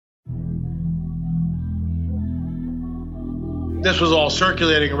this was all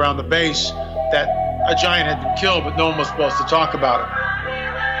circulating around the base, that a giant had been killed, but no one was supposed to talk about it.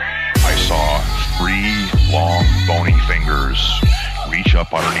 I saw 3 long, bony fingers reach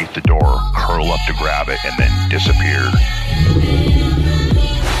up underneath the door, curl up to grab it, and then disappear.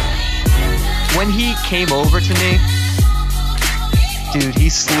 When he came over to me, dude, he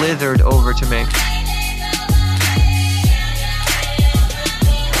slithered over to me.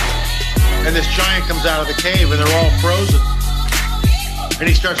 And this giant comes out of the cave, and they're all frozen. And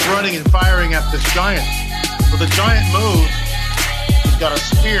he starts running and firing at this giant. Well, the giant moves. He's got a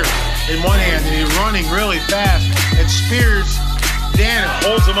spear in one hand, and he's running really fast and spears Dan and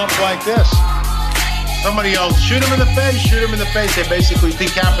holds him up like this. Somebody yells, shoot him in the face, shoot him in the face. They basically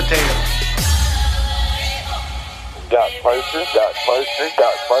decapitate him. Got closer.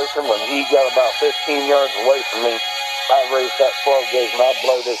 When he got about 15 yards away from me, I raised that 12 gauge and I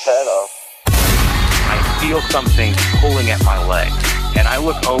blowed his head off. I feel something pulling at my leg, and I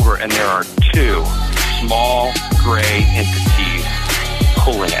look over and there are 2 small gray entities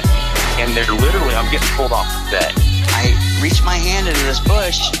pulling at me. And they're literally, I'm getting pulled off the bed. I reached my hand into this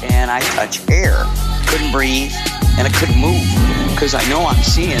bush and I touched air. Couldn't breathe and I couldn't move because I know I'm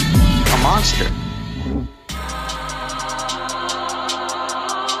seeing a monster.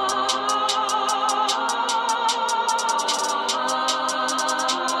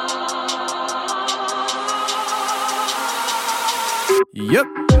 Yep.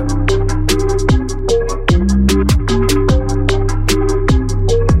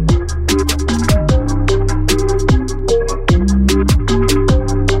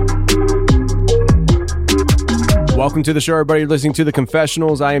 Welcome to the show, everybody. You're listening to The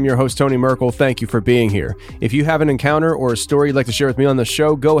Confessionals. I am your host, Tony Merkel. Thank you for being here. If you have an encounter or a story you'd like to share with me on the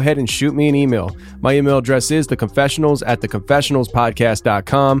show, go ahead and shoot me an email. My email address is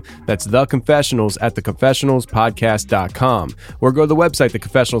theconfessionals@theconfessionalspodcast.com. That's theconfessionals@theconfessionalspodcast.com. Or go to the website,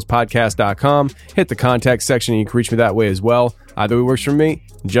 theconfessionalspodcast.com. Hit the contact section and you can reach me that way as well. Either way works for me.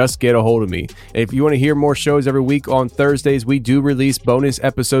 Just get a hold of me. If you want to hear more shows every week on Thursdays, we do release bonus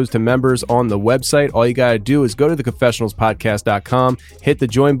episodes to members on the website. All you got to do is go to theconfessionalspodcast.com, hit the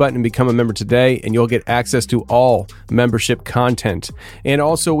join button and become a member today, and you'll get access to all membership content. And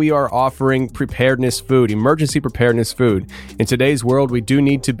also, we are offering preparedness food, emergency preparedness food. In today's world, we do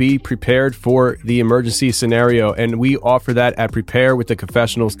need to be prepared for the emergency scenario, and we offer that at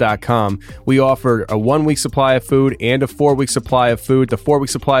preparewiththeconfessionals.com. We offer a 1-week supply of food and a 4-week supply of food. The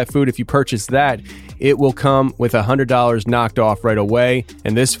 4-week supply of food, if you purchase that, it will come with $100 knocked off right away.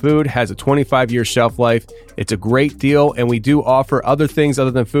 And this food has a 25-year shelf life. It's a great deal, and we do offer other things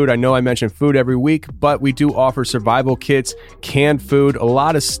other than food. I know I mention food every week, but we do offer survival kits, canned food, a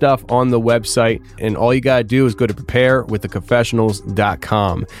lot of stuff on the website. And all you got to do is go to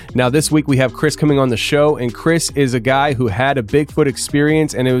preparewiththeconfessionals.com. Now, this week we have Chris coming on the show, and Chris is a guy who had a Bigfoot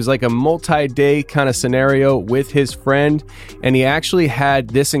experience, and it was like a multi-day kind of scenario with his friend. And he actually had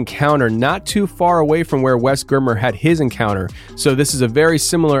this encounter not too far away from where Wes Germer had his encounter. So this is a very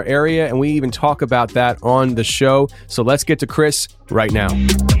similar area, and we even talk about that on the show. So let's get to Chris right now.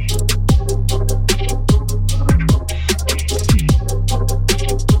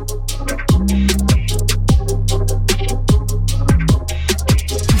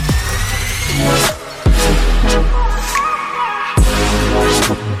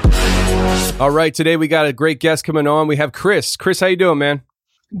 All right, today we got a great guest coming on. We have Chris. Chris, how you doing, man?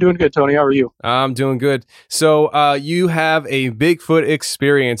 Doing good, Tony. How are you? I'm doing good. So you have a Bigfoot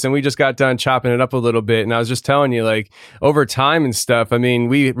experience, and we just got done chopping it up a little bit. And I was just telling you, like, over time and stuff, I mean,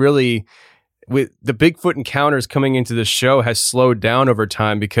 with the Bigfoot encounters coming into the show has slowed down over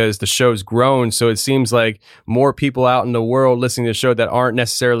time because the show's grown. So it seems like more people out in the world listening to the show that aren't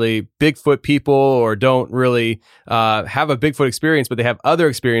necessarily Bigfoot people or don't really have a Bigfoot experience, but they have other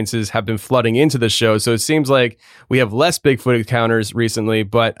experiences, have been flooding into the show. So it seems like we have less Bigfoot encounters recently,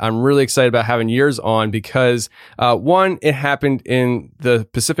 but I'm really excited about having yours on because one, it happened in the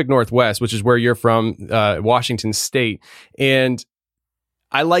Pacific Northwest, which is where you're from, Washington State. And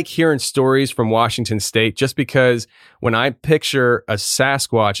I like hearing stories from Washington State just because when I picture a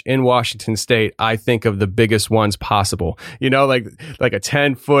Sasquatch in Washington State, I think of the biggest ones possible. You know, like a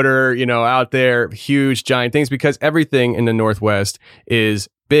 10-footer, you know, out there, huge, giant things, because everything in the Northwest is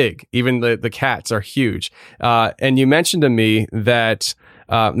big. Even the cats are huge. And you mentioned to me that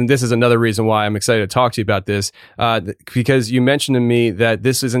and this is another reason why I'm excited to talk to you about this, because you mentioned to me that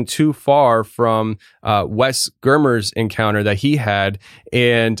this isn't too far from Wes Germer's encounter that he had,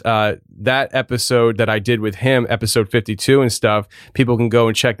 and that episode that I did with him, episode 52 and stuff, people can go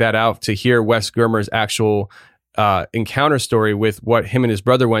and check that out to hear Wes Germer's actual encounter story with what him and his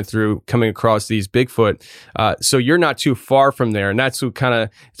brother went through coming across these Bigfoot. So you're not too far from there, and that's what kind of,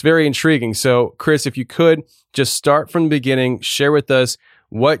 it's very intriguing. So Chris, if you could just start from the beginning, share with us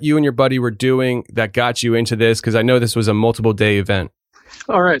what you and your buddy were doing that got you into this, because I know this was a multiple day event.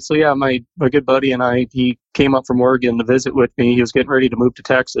 All right. So yeah, my good buddy and he came up from Oregon to visit with me. He was getting ready to move to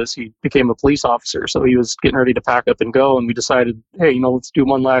Texas. He became a police officer. So he was getting ready to pack up and go. And we decided, hey, let's do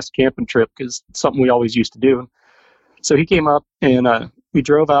one last camping trip, because it's something we always used to do. So he came up and we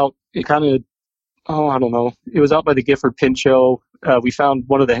drove out. It kind of, I don't know. It was out by the Gifford Pinchot. We found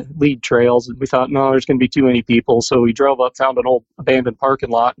one of the lead trails, and we thought, no, there's going to be too many people. So we drove up, found an old abandoned parking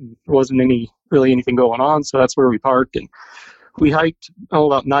lot, and there wasn't really anything going on. So that's where we parked. And we hiked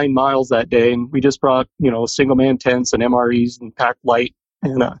about 9 miles that day, and we just brought, single man tents and MREs and packed light.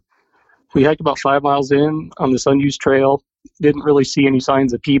 And we hiked about 5 miles in on this unused trail. Didn't really see any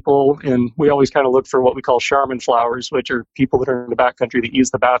signs of people, and we always kind of look for what we call Charmin flowers, which are people that are in the backcountry that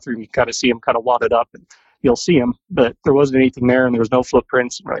use the bathroom. You kind of see them kind of wadded up, and you'll see them, but there wasn't anything there, and there was no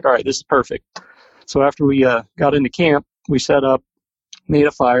footprints. We're like, all right, this is perfect. So after we got into camp, we set up, made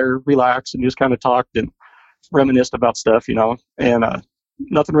a fire, relaxed, and just kind of talked and reminisced about stuff, and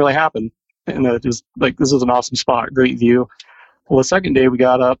nothing really happened. And it was like, this is an awesome spot, great view. Well, the second day we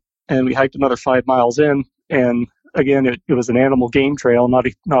got up and we hiked another 5 miles in, and again, it was an animal game trail, not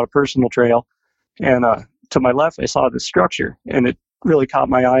a personal trail. And to my left, I saw this structure, and it really caught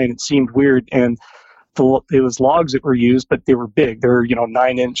my eye, and it seemed weird. And it was logs that were used, but they were big. They were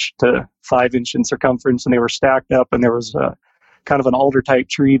 9-inch to 5-inch in circumference, and they were stacked up. And there was kind of an alder type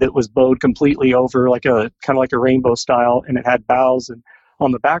tree that was bowed completely over, like a rainbow style, and it had boughs. And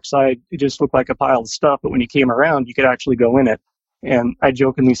on the backside, it just looked like a pile of stuff. But when you came around, you could actually go in it. And I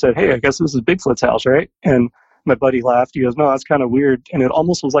jokingly said, "Hey, I guess this is Bigfoot's house, right?" And my buddy laughed. He goes, "No, that's kind of weird." And it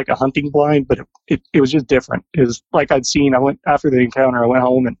almost was like a hunting blind, but it was just different. It was like after the encounter, I went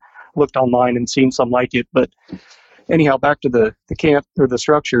home and looked online and seen some like it. But anyhow, back to the camp or the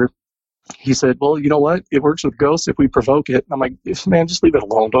structure, he said, "Well, you know what? It works with ghosts if we provoke it." And I'm like, "Man, just leave it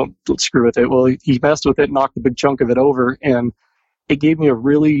alone. Don't screw with it." Well, he messed with it, knocked a big chunk of it over, and it gave me a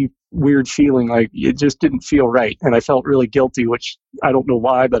really weird feeling. Like, it just didn't feel right. And I felt really guilty, which I don't know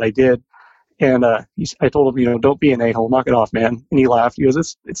why, but I did. And I told him, "Don't be an a-hole, knock it off, man." And he laughed. He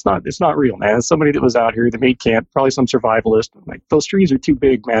goes, It's not real, man. It's somebody that was out here that made camp, probably some survivalist." I'm like, "Those trees are too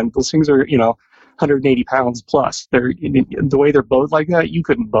big, man. Those things are, 180 pounds plus. They're the way they're bowed like that, you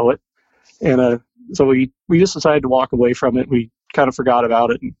couldn't bow it." And so we just decided to walk away from it. We kind of forgot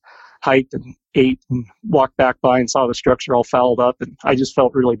about it and hiked and ate and walked back by and saw the structure all fouled up, and I just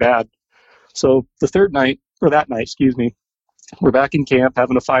felt really bad. So that night, we're back in camp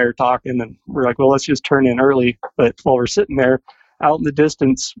having a fire talking, and we're like, well, let's just turn in early. But while we're sitting there, out in the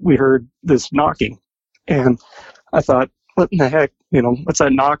distance, we heard this knocking. And I thought, what in the heck? What's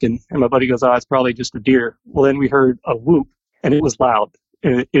that knocking? And my buddy goes, it's probably just a deer. Well, then we heard a whoop, and it was loud.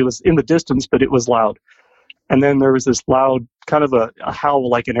 It was in the distance, but it was loud. And then there was this loud, kind of a howl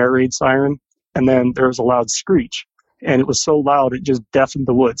like an air raid siren. And then there was a loud screech. And it was so loud, it just deafened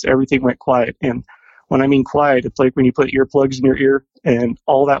the woods. Everything went quiet. And when I mean quiet, it's like when you put earplugs in your ear and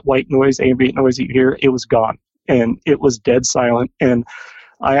all that white noise, ambient noise that you hear, it was gone. And it was dead silent. And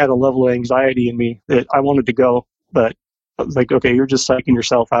I had a level of anxiety in me that I wanted to go, but I was like, okay, you're just psyching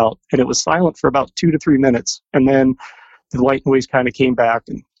yourself out. And it was silent for about 2 to 3 minutes. And then the white noise kind of came back,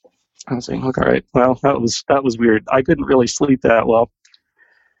 and I was saying, look, all right, well, that was weird. I couldn't really sleep that well.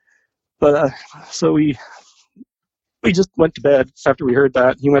 But so we just went to bed after we heard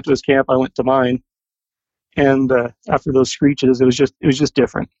that. He went to his camp, I went to mine. And after those screeches, it was just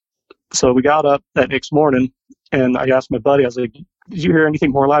different. So we got up that next morning, and I asked my buddy, I was like, "Did you hear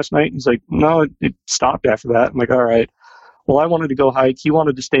anything more last night?" He's like, "No, it stopped after that." I'm like, "All right." Well, I wanted to go hike. He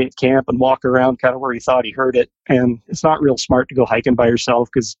wanted to stay at camp and walk around kind of where he thought he heard it. And it's not real smart to go hiking by yourself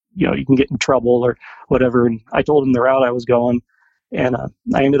because, you can get in trouble or whatever. And I told him the route I was going. And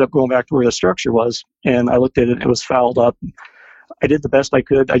I ended up going back to where the structure was. And I looked at it. It was fouled up. I did the best I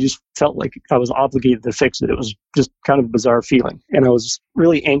could. I just felt like I was obligated to fix it. It was just kind of a bizarre feeling. And I was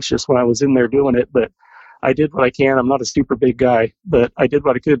really anxious when I was in there doing it. But I did what I can. I'm not a super big guy, but I did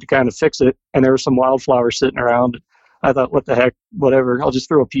what I could to kind of fix it. And there were some wildflowers sitting around. I thought, what the heck, whatever. I'll just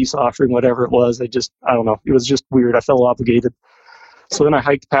throw a peace offering, whatever it was. I don't know. It was just weird. I felt obligated. So then I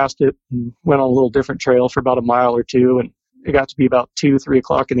hiked past it and went on a little different trail for about a mile or two. And it got to be about 2-3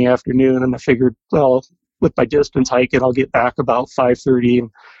 o'clock in the afternoon. And I figured, well, with my distance hiking, I'll get back about 5:30,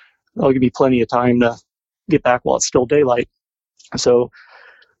 and that'll give me plenty of time to get back while it's still daylight. So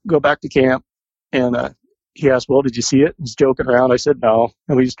go back to camp, and he asked, "Well, did you see it?" He's joking around. I said, "No."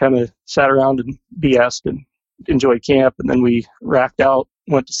 And we just kind of sat around and BS'd, and enjoyed camp, and then we racked out,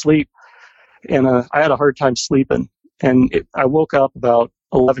 went to sleep, and I had a hard time sleeping. And I woke up about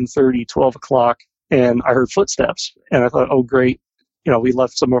 11:30, 12 o'clock, and I heard footsteps. And I thought, oh, great. We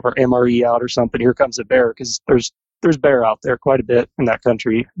left some of our MRE out or something. Here comes a bear, because there's bear out there quite a bit in that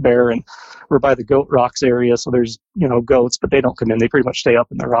country, bear. And we're by the Goat Rocks area, so there's, goats, but they don't come in. They pretty much stay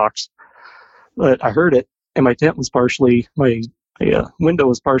up in the rocks. But I heard it, and my tent was my window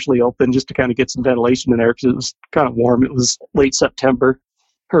was partially open just to kind of get some ventilation in there, because it was kind of warm. It was late September,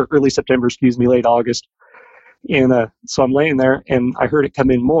 or early September, late August. And so I'm laying there, and I heard it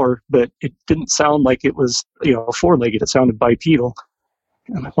come in more, but it didn't sound like it was, four-legged. It sounded bipedal.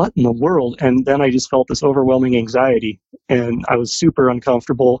 And I'm like, what in the world? And then I just felt this overwhelming anxiety, and I was super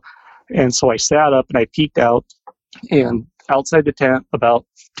uncomfortable. And so I sat up and I peeked out, and outside the tent, about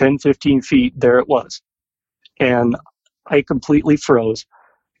 10, 15 feet, there it was. And I completely froze,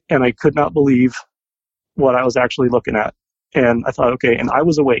 and I could not believe what I was actually looking at. And I thought, okay, and I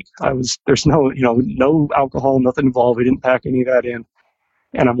was awake. There's no alcohol, nothing involved. We didn't pack any of that in.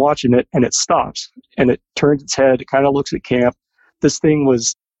 And I'm watching it, and it stops, and it turns its head. It kind of looks at camp. This thing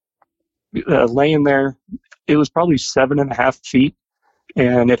was laying there. It was probably 7.5 feet,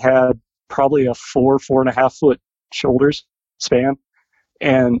 and it had probably a 4.5 foot shoulders span.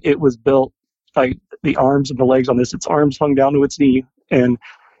 And it was built like the arms and the legs on this. Its arms hung down to its knee, and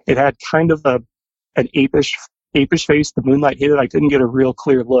it had kind of an apish face. The moonlight hit it. I couldn't get a real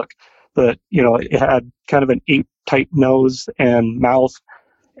clear look, but it had kind of an ape-type nose and mouth,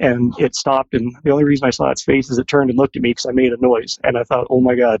 and it stopped. And the only reason I saw its face is it turned and looked at me because I made a noise, and I thought, oh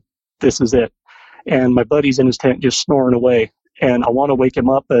my God, this is it. And my buddy's in his tent just snoring away, and I want to wake him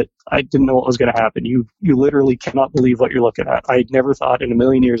up, but I didn't know what was going to happen. You literally cannot believe what you're looking at. I never thought in a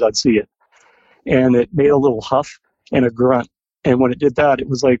million years I'd see it. And it made a little huff and a grunt. And when it did that, it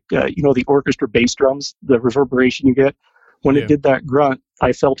was like, the orchestra bass drums, the reverberation you get. When it did that grunt,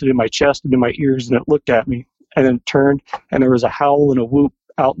 I felt it in my chest and in my ears, and it looked at me. And then it turned, and there was a howl and a whoop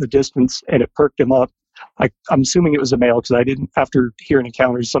out in the distance, and it perked him up. I'm assuming it was a male, because I didn't, after hearing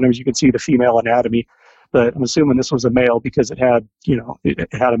encounters, sometimes you can see the female anatomy. But I'm assuming this was a male, because it had,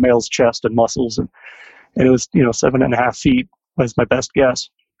 it had a male's chest and muscles. And it was, 7.5 feet was my best guess.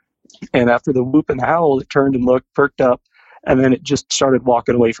 And after the whoop and the howl, it turned and looked, perked up, and then it just started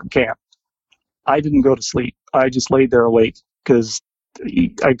walking away from camp. I didn't go to sleep. I just laid there awake, because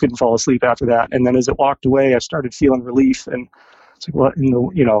I couldn't fall asleep after that. And then as it walked away, I started feeling relief, and it's like, what in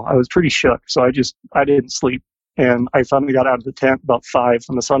the, I was pretty shook. So I didn't sleep. And I finally got out of the tent about 5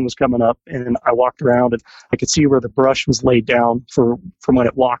 when the sun was coming up, and I walked around, and I could see where the brush was laid down from when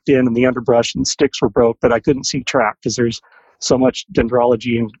it walked in, and the underbrush and sticks were broke, but I couldn't see track because there's so much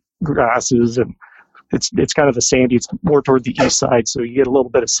dendrology and grasses, and it's kind of a sandy, it's more toward the east side, so you get a little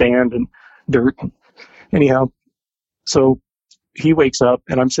bit of sand and dirt. Anyhow, so he wakes up,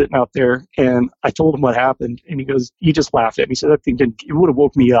 and I'm sitting out there, and I told him what happened, and he goes, "You just laughed at me." He said, "That thing it would have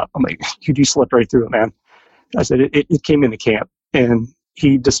woke me up." I'm like, "You slept right through it, man." I said, it came into camp. And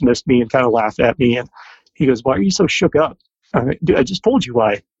he dismissed me and kind of laughed at me, and he goes, "Why are you so shook up?" Dude, I just told you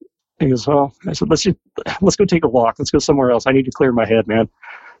why. And he goes, "Well," I said, let's go take a walk. Let's go somewhere else. I need to clear my head, man."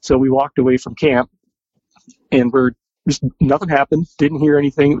 So we walked away from camp, and nothing happened. Didn't hear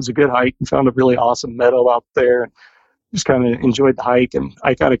anything. It was a good hike. We found a really awesome meadow out there, and just kind of enjoyed the hike. And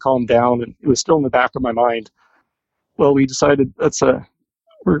I kind of calmed down, and it was still in the back of my mind. Well, we decided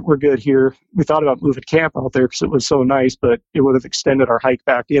we're good here. We thought about moving camp out there because it was so nice, but it would have extended our hike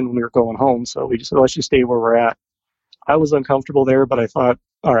back in when we were going home. So we just said, let's just stay where we're at. I was uncomfortable there, but I thought,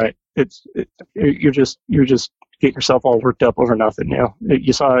 all right, you're just getting yourself all worked up over nothing.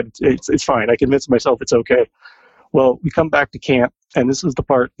 You saw it. It's fine. I convinced myself it's okay. Well, we come back to camp, and this is the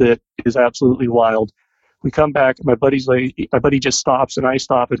part that is absolutely wild. We come back, my buddy just stops, and I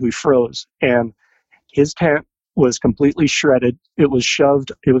stop, and we froze. And his tent was completely shredded. It was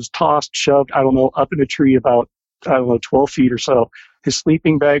tossed, shoved, up in a tree about, 12 feet or so. His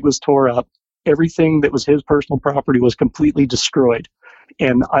sleeping bag was tore up. Everything that was his personal property was completely destroyed.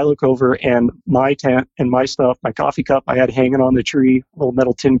 And I look over, and my tent and my stuff, my coffee cup I had hanging on the tree, a little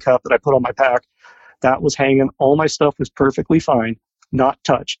metal tin cup that I put on my pack, that was hanging. All my stuff was perfectly fine, not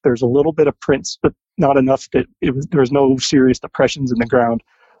touched. There's a little bit of prints, but not enough that there was no serious depressions in the ground.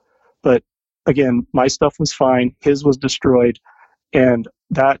 But again, my stuff was fine. His was destroyed. And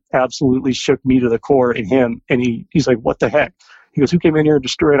that absolutely shook me to the core in him. And he's like, "What the heck?" He goes, "Who came in here and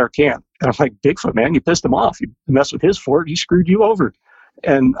destroyed our camp?" And I'm like, "Bigfoot, man. You pissed him off. You messed with his fort. He screwed you over."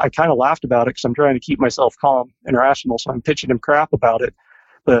 And I kind of laughed about it because I'm trying to keep myself calm and rational. So I'm pitching him crap about it.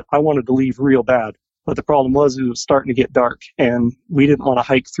 But I wanted to leave real bad. But the problem was it was starting to get dark. And we didn't want to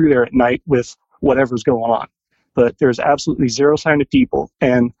hike through there at night with whatever's going on. but there's absolutely zero sign of people.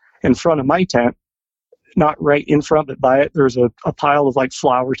 And in front of my tent, not right in front, but by it, there's a pile of like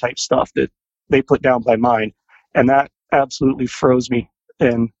flower type stuff that they put down by mine. And that absolutely froze me.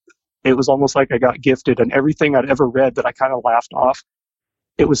 And it was almost like I got gifted, and everything I'd ever read that I kind of laughed off.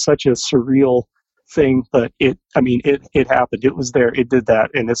 It was such a surreal thing, but it happened. It was there. It did that.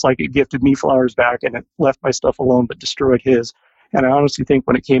 And it's like it gifted me flowers back, and it left my stuff alone, but destroyed his. And I honestly think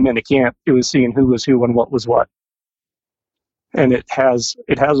when it came into camp, it was seeing who was who and what was what. And it has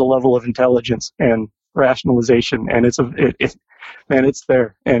a level of intelligence and rationalization, and it's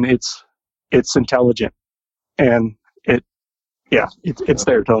there, and it's intelligent, and it's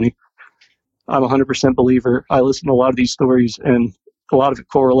there, Tony. I'm a 100% believer. I listen to a lot of these stories, and a lot of it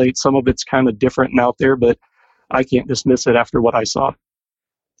correlates. Some of it's kind of different and out there, but I can't dismiss it after what I saw.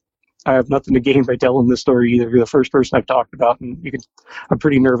 I have nothing to gain by telling this story either. You're the first person I've talked about, and I'm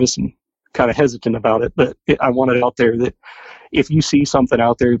pretty nervous and kind of hesitant about it, but I want it out there that if you see something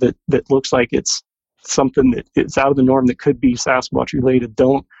out there that looks like it's something that it's out of the norm that could be Sasquatch related,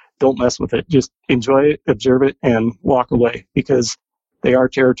 don't mess with it. Just enjoy it, observe it, and walk away, because they are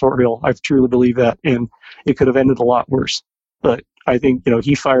territorial. I truly believe that, and it could have ended a lot worse. But I think,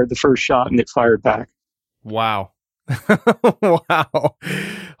 he fired the first shot and it fired back. Wow. Wow.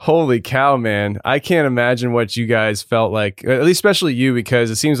 Holy cow, man. I can't imagine what you guys felt like, at least especially you,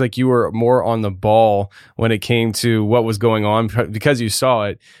 because it seems like you were more on the ball when it came to what was going on because you saw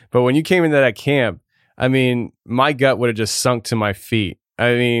it. But when you came into that camp, I mean, my gut would have just sunk to my feet.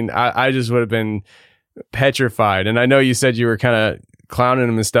 I mean, I just would have been petrified. And I know you said you were kind of clowning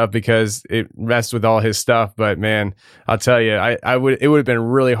him and stuff because it messed with all his stuff. But man, I'll tell you, it would have been a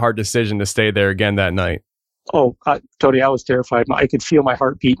really hard decision to stay there again that night. Oh, Tony, I was terrified. I could feel my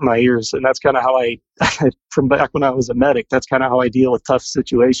heartbeat in my ears. And that's kind of how from back when I was a medic, that's kind of how I deal with tough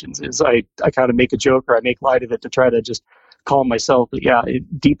situations, is I kind of make a joke or I make light of it to try to just calm myself. But yeah,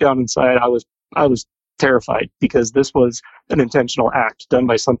 deep down inside, I was terrified, because this was an intentional act done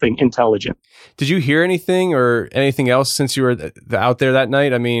by something intelligent. Did you hear anything or anything else since you were out there that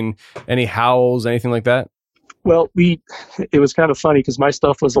night? I mean, any howls, anything like that? Well, it was kind of funny because my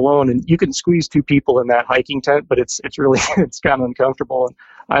stuff was alone, and you can squeeze two people in that hiking tent, but it's really, it's kind of uncomfortable. And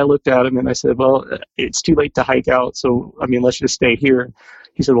I looked at him and I said, well, it's too late to hike out. So, I mean, let's just stay here.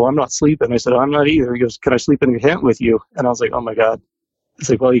 He said, well, I'm not sleeping. I said, I'm not either. He goes, can I sleep in your tent with you? And I was like, oh my God. He's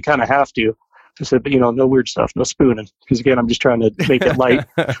like, well, you kind of have to. I said, but no weird stuff, no spooning. Because again, I'm just trying to make it light.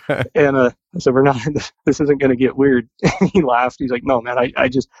 And I said, this isn't going to get weird. He laughed. He's like, no, man, I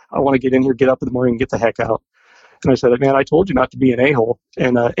want to get in here, get up in the morning and get the heck out. And I said, man, I told you not to be an a-hole.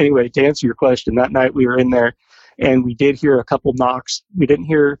 And anyway, to answer your question, that night we were in there and we did hear a couple knocks. We didn't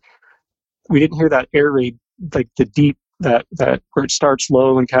hear that air raid, like the deep, that where it starts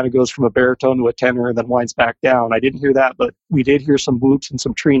low and kind of goes from a baritone to a tenor and then winds back down. I didn't hear that, but we did hear some whoops and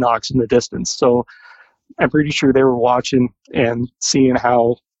some tree knocks in the distance. So I'm pretty sure they were watching and seeing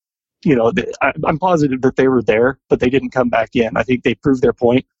how, I'm positive that they were there, but they didn't come back in. I think they proved their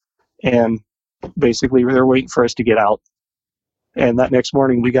point, and basically they're waiting for us to get out. And that next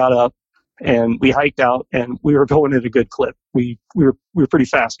morning we got up and we hiked out, and we were going at a good clip. We were pretty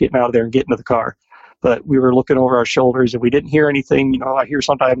fast getting out of there and getting to the car, but we were looking over our shoulders and we didn't hear anything. I hear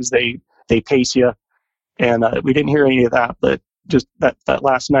sometimes they pace you, and we didn't hear any of that, but just that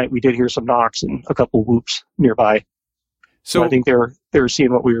last night we did hear some knocks and a couple whoops nearby. So I think they were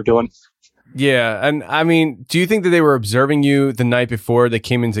seeing what we were doing. Yeah. And I mean, do you think that they were observing you the night before they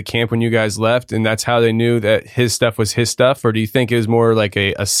came into camp when you guys left, and that's how they knew that his stuff was his stuff? Or do you think it was more like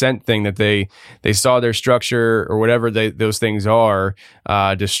a scent thing, that they saw their structure or whatever those things are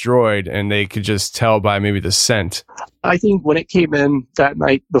destroyed, and they could just tell by maybe the scent? I think when it came in that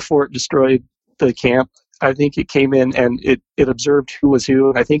night before it destroyed the camp, I think it came in and it observed who was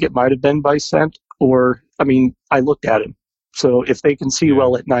who. I think it might have been by scent, I looked at him. So if they can see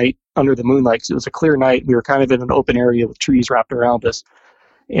well at night under the moonlight, because it was a clear night, we were kind of in an open area with trees wrapped around us.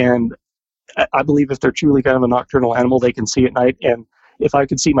 And I believe if they're truly kind of a nocturnal animal, they can see at night. And if I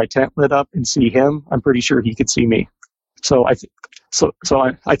could see my tent lit up and see him, I'm pretty sure he could see me. So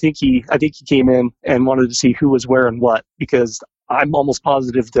I think he came in and wanted to see who was where and what, because I'm almost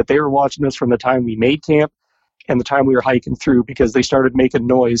positive that they were watching us from the time we made camp and the time we were hiking through, because they started making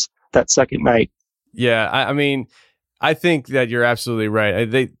noise that second night. Yeah, I mean, I think that you're absolutely right.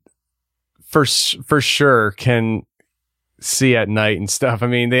 They for sure can see at night and stuff. I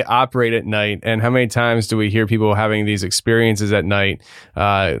mean, they operate at night, and how many times do we hear people having these experiences at night?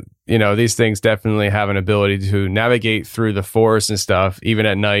 These things definitely have an ability to navigate through the forest and stuff, even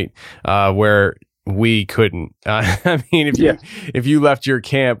at night, where we couldn't. I mean, if you left your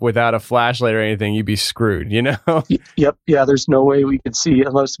camp without a flashlight or anything, you'd be screwed, you know? Yep. Yeah. There's no way we could see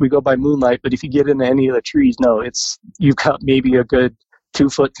unless we go by moonlight. But if you get into any of the trees, no, you've got maybe a good 2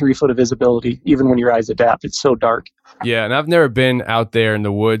 foot, 3 foot of visibility, even when your eyes adapt. It's so dark. Yeah. And I've never been out there in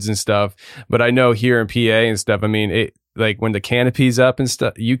the woods and stuff, but I know here in PA and stuff, I mean, like when the canopy's up and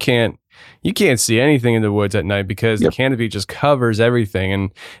stuff, you can't see anything in the woods at night because the canopy just covers everything.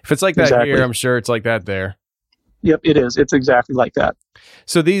 And if it's like that here, I'm sure it's like that there. Yep, it is. It's exactly like that.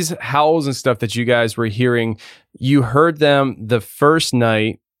 So these howls and stuff that you guys were hearing, you heard them the first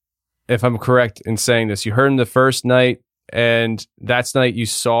night, if I'm correct in saying this, you heard them the first night, and that's night you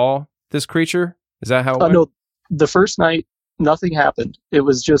saw this creature? Is that how it went? No, the first night, nothing happened. It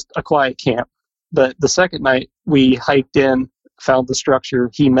was just a quiet camp. But the second night, we hiked in, found the structure,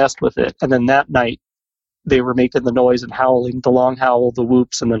 he messed with it, and then that night, they were making the noise and howling, the long howl, the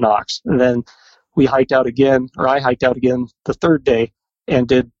whoops, and the knocks. And then I hiked out again the third day and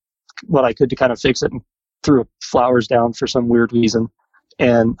did what I could to kind of fix it and threw flowers down for some weird reason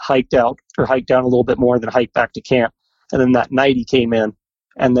and hiked down a little bit more, then hiked back to camp. And then that night he came in,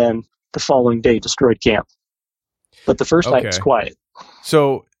 and then the following day destroyed camp. But the first night was quiet.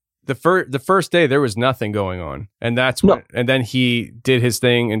 So the first day there was nothing going on, and and then he did his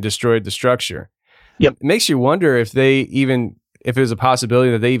thing and destroyed the structure. Yep. It makes you wonder if it was a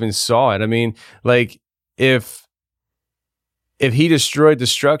possibility that they even saw it. I mean, like if he destroyed the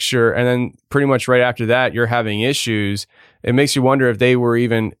structure and then pretty much right after that you're having issues, it makes you wonder if they were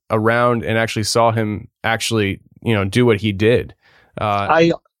even around and actually saw him actually, do what he did.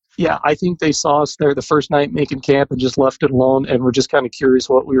 I think they saw us there the first night making camp and just left it alone, and were just kind of curious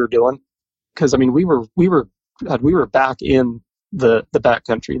what we were doing. Because I mean, we were back in the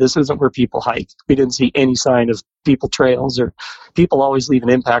backcountry. This isn't where people hike. We didn't see any sign of people trails, or people always leave an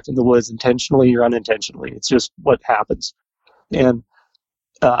impact in the woods intentionally or unintentionally. It's just what happens. And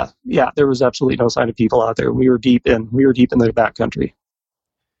there was absolutely no sign of people out there. We were deep in the backcountry,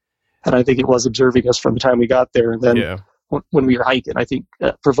 and I think it was observing us from the time we got there. And then when we were hiking, I think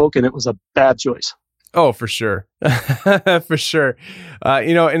provoking it was a bad choice. Oh, for sure. For sure.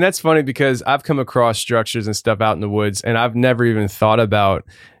 And that's funny because I've come across structures and stuff out in the woods, and I've never even thought about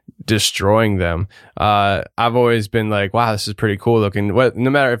destroying them. I've always been like, wow, this is pretty cool looking. No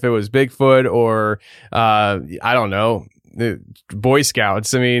matter if it was Bigfoot or, I don't know, the Boy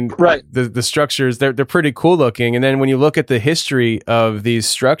Scouts. I mean, right. The structures, they're pretty cool looking. And then when you look at the history of these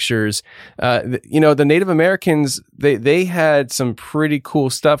structures, the Native Americans, they had some pretty cool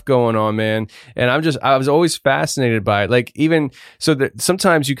stuff going on, man. And I was always fascinated by it. Like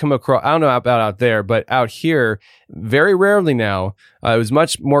sometimes you come across, I don't know about out there, but out here, very rarely now, it was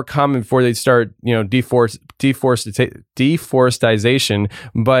much more common before they start, deforestation.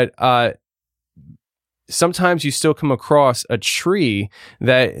 But, sometimes you still come across a tree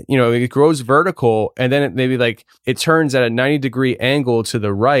that, it grows vertical, and then it turns at a 90-degree angle to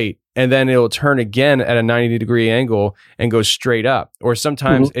the right, and then it'll turn again at a 90-degree angle and go straight up. Or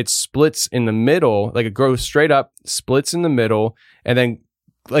sometimes it splits in the middle, like it grows straight up, splits in the middle, and then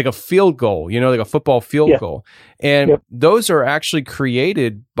like a field goal, like a football field goal. And those are actually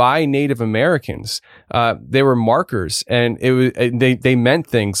created by Native Americans. They were markers, and they meant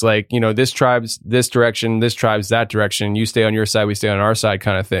things like, this tribe's this direction, this tribe's that direction. You stay on your side, we stay on our side,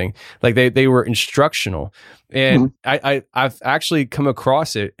 kind of thing. Like they were instructional. And I've actually come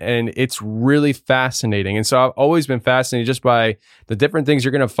across it, and it's really fascinating. And so I've always been fascinated just by the different things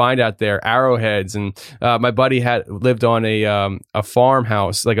you're going to find out there, arrowheads. And my buddy lived on a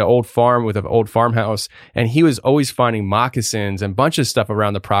farmhouse, like an old farm with an old farmhouse, and he was always finding moccasins and a bunch of stuff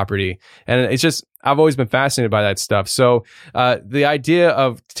around the property. And it's just, I've always been fascinated by that stuff. So the idea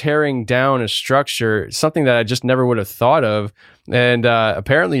of tearing down a structure is something that I just never would have thought of. And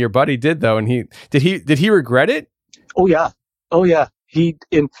apparently your buddy did, though. And did he regret it? Oh yeah. He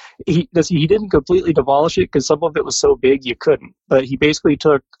didn't completely demolish it because some of it was so big you couldn't. But he basically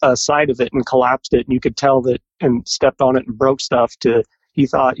took a side of it and collapsed it, and you could tell that, and stepped on it and broke stuff. In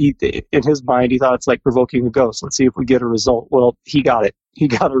his mind, he thought it's like provoking a ghost. Let's see if we get a result. Well, he got it. He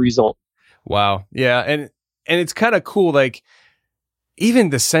got a result. Wow. Yeah. And it's kind of cool. Like,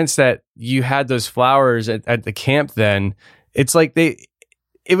 even the sense that you had those flowers at the camp then, it's like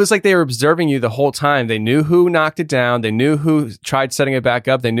it was like they were observing you the whole time. They knew who knocked it down. They knew who tried setting it back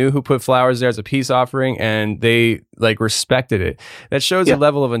up. They knew who put flowers there as a peace offering, and they respected it. That shows a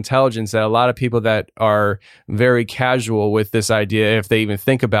level of intelligence that a lot of people that are very casual with this idea, if they even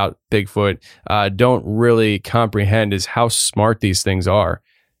think about Bigfoot, don't really comprehend is how smart these things are.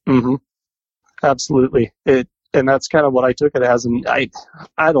 Mm-hmm. Absolutely. and that's kind of what I took it as. And I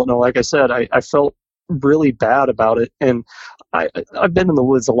don't know. Like I said, I felt really bad about it. And I've been in the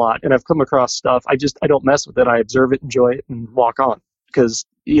woods a lot, and I've come across stuff. I don't mess with it. I observe it, enjoy it, and walk on. Because,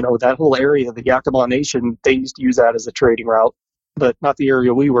 that whole area, the Yakima Nation, they used to use that as a trading route, but not the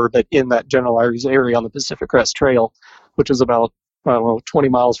area we were, but in that general area on the Pacific Crest Trail, which is about, 20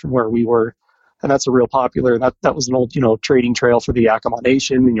 miles from where we were. And that's a real popular, that was an old, trading trail for the Yakima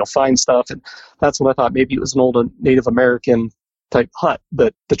Nation, and you'll find stuff. And that's what I thought. Maybe it was an old Native American type hut,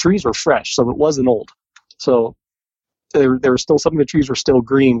 but the trees were fresh, so it wasn't old. So there were still, some of the trees were still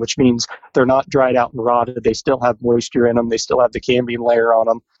green, which means they're not dried out and rotted. They still have moisture in them. They still have the cambium layer on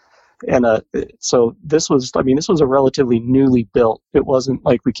them. And so this was a relatively newly built. It wasn't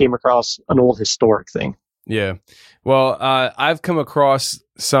like we came across an old historic thing. Yeah. Well, I've come across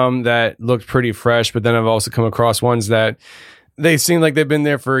some that looked pretty fresh, but then I've also come across ones that they seem like they've been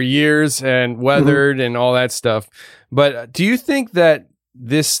there for years and weathered and all that stuff. But do you think that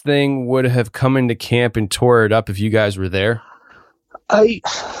this thing would have come into camp and tore it up if you guys were there? I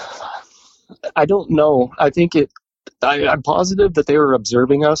don't know. I think I'm positive that they were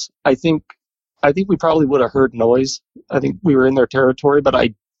observing us. I think we probably would have heard noise. I think we were in their territory,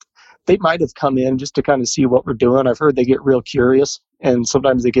 but they might have come in just to kind of see what we're doing. I've heard they get real curious, and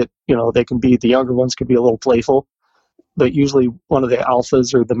sometimes they get, the younger ones can be a little playful, but usually one of the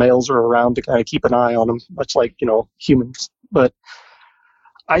alphas or the males are around to kind of keep an eye on them, much like, humans. But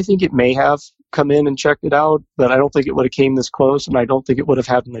I think it may have come in and checked it out, but I don't think it would have came this close, and I don't think it would have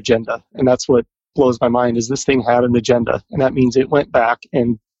had an agenda. And that's what blows my mind, is this thing had an agenda, and that means it went back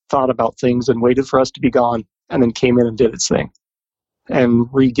and thought about things and waited for us to be gone, and then came in and did its thing and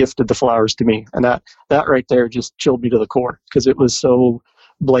re-gifted the flowers to me. And that right there just chilled me to the core, because it was so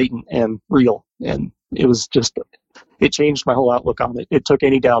blatant and real, and it changed my whole outlook on it. It took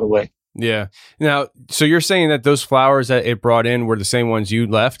any doubt away. Yeah. Now, so you're saying that those flowers that it brought in were the same ones you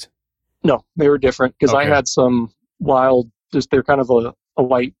left? No, they were different, because I had some wild, they're kind of a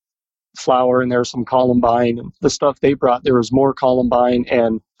white flower, and there's some columbine, and the stuff they brought, there was more columbine,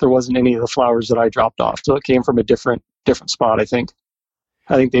 and there wasn't any of the flowers that I dropped off. So it came from a different spot, I think.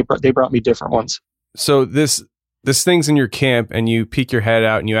 I think they brought me different ones. So this thing's in your camp, and you peek your head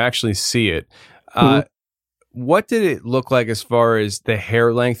out and you actually see it. What did it look like as far as the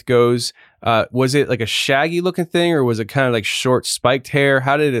hair length goes? Was it like a shaggy looking thing, or was it kind of like short spiked hair?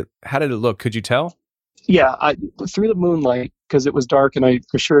 How did it look? Could you tell? Yeah, through the moonlight, because it was dark, and I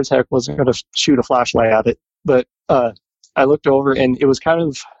for sure as heck wasn't going to shoot a flashlight at it. But I looked over, and it was kind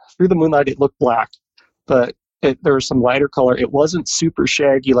of, through the moonlight, it looked black, but there was some lighter color. It wasn't super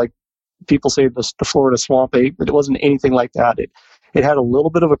shaggy like people say the Florida swamp ape, but it wasn't anything like that. It had a little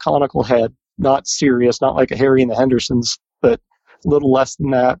bit of a conical head, not serious, not like a Harry and the Hendersons, but a little less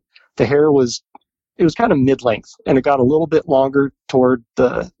than that. The hair it was kind of mid-length, and it got a little bit longer toward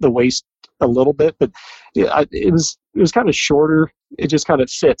the waist a little bit, but it was kind of shorter. It just kind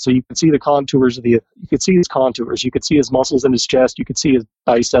of fit, so you could see the contours you could see his contours, you could see his muscles in his chest, you could see his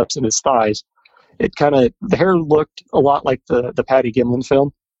biceps and his thighs. The hair looked a lot like the Patty Gimlin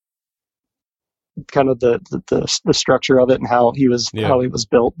film, kind of the structure of it and how he was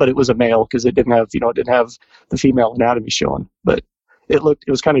built, but it was a male, because it didn't have the female anatomy showing, but it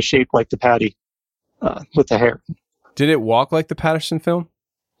was kind of shaped like the Patty with the hair. Did it walk like the Patterson film?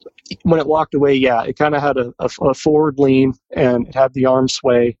 When it walked away, yeah, it kind of had a forward lean, and it had the arm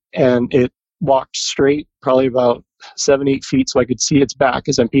sway, and it walked straight, probably about 7-8 feet, so I could see its back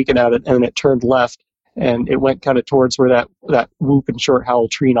as I'm peeking at it, and it turned left, and it went kind of towards where that whoop and short howl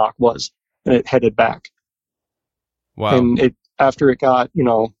tree knock was, and it headed back. Wow. And after it got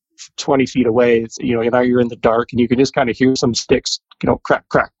 20 feet away, now you're in the dark, and you can just kind of hear some sticks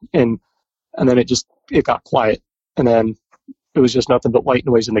crack, and then it got quiet, and then it was just nothing but white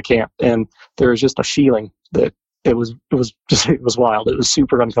noise in the camp, and there was just a feeling that it was wild. It was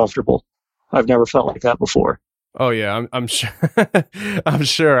super uncomfortable. I've never felt like that before. Oh yeah, I'm sure. I'm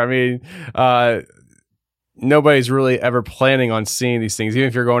sure. I mean, nobody's really ever planning on seeing these things. Even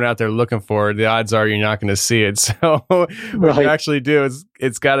if you're going out there looking for it, the odds are you're not going to see it. So what you actually do is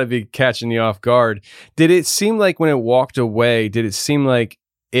it's got to be catching you off guard. Did it seem like when it walked away, did it seem like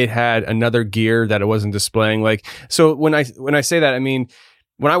it had another gear that it wasn't displaying? Like, so when I say that, I mean,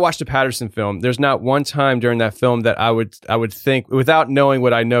 when I watched the Patterson film, there's not one time during that film that I would think, without knowing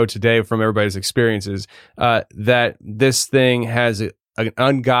what I know today from everybody's experiences, that this thing has an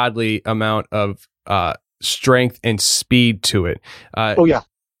ungodly amount of strength and speed to it. Oh yeah.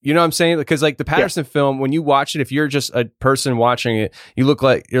 You know what I'm saying? Because like the Patterson film, when you watch it, if you're just a person watching it, you're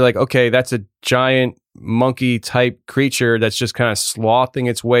like, okay, that's a giant monkey type creature that's just kind of slothing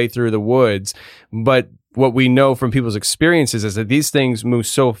its way through the woods. But what we know from people's experiences is that these things move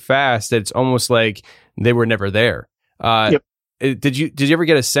so fast that it's almost like they were never there. Yep. Did you ever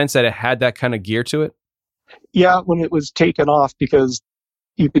get a sense that it had that kind of gear to it? Yeah, when it was taken off, because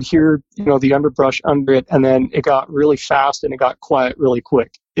you could hear, the underbrush under it, and then it got really fast and it got quiet really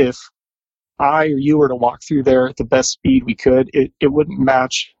quick. If I or you were to walk through there at the best speed we could, it wouldn't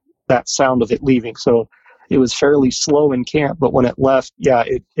match that sound of it leaving. So it was fairly slow in camp, but when it left, yeah,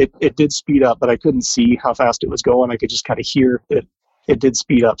 it did speed up, but I couldn't see how fast it was going. I could just kind of hear it did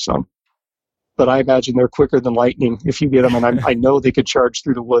speed up some. But I imagine they're quicker than lightning if you get them, and I know they could charge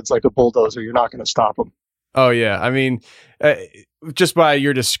through the woods like a bulldozer. You're not going to stop them. Oh, yeah. I mean, just by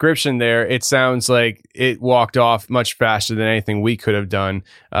your description there, it sounds like it walked off much faster than anything we could have done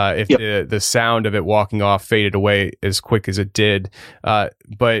if the sound of it walking off faded away as quick as it did.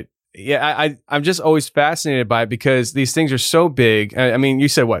 But yeah, I'm just always fascinated by it because these things are so big. I mean, you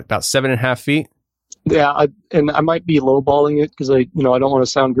said what, about 7.5 feet? Yeah, and I might be lowballing it because I don't want to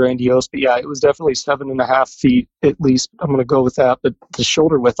sound grandiose, but yeah, it was definitely 7.5 feet at least. I'm going to go with that. But the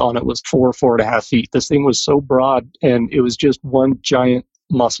shoulder width on it was 4.5 feet. This thing was so broad, and it was just one giant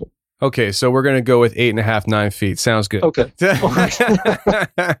muscle. Okay, so we're going to go with 8.5, 9 feet. Sounds good. Okay.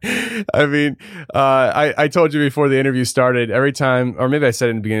 I mean, I told you before the interview started, every time, or maybe I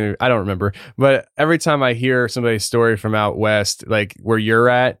said in the beginning, I don't remember, but every time I hear somebody's story from out west, like where you're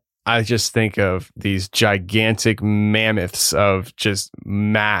at, I just think of these gigantic mammoths of just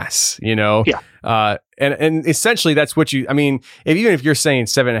mass, Yeah. And essentially that's what I mean, even if you're saying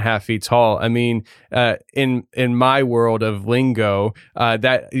 7.5 feet tall, I mean, in my world of lingo,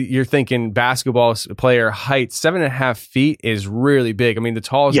 that you're thinking basketball player height, 7.5 feet is really big. I mean, the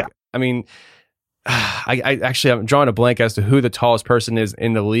tallest, I mean, I'm drawing a blank as to who the tallest person is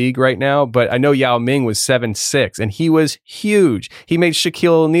in the league right now, but I know Yao Ming was 7'6", and he was huge. He made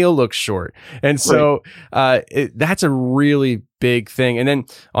Shaquille O'Neal look short. And so that's a really big thing. And then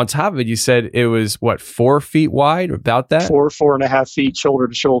on top of it, you said it was, 4 feet wide, about that? 4.5 feet shoulder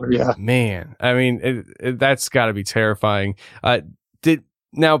to shoulder, yeah. Man, I mean, that's got to be terrifying.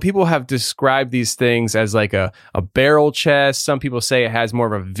 Now, people have described these things as like a barrel chest. Some people say it has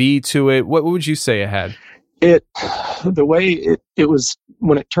more of a V to it. What would you say it had? The way it was,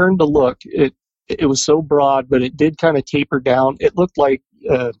 when it turned to look, it was so broad, but it did kind of taper down. It looked like,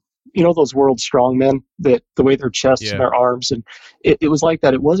 those world strongmen, that the way their chests and their arms, and it was like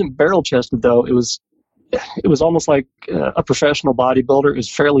that. It wasn't barrel chested though. It was almost like a professional bodybuilder. It was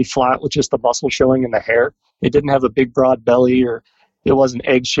fairly flat with just the muscle showing in the hair. It didn't have a big broad belly, or it wasn't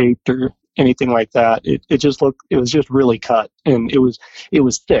egg shaped or anything like that. It was just really cut, and it was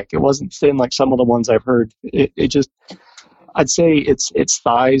thick. It wasn't thin like some of the ones I've heard. I'd say its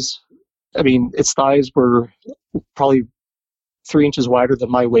thighs. I mean, its thighs were probably 3 inches wider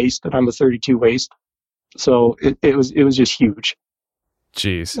than my waist, and I'm a 32 waist. So it was just huge.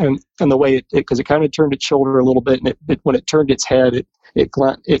 Jeez. And the way because it kind of turned its shoulder a little bit, and when it turned its head, it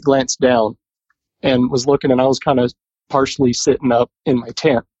glanced down and was looking, and I was kind of partially sitting up in my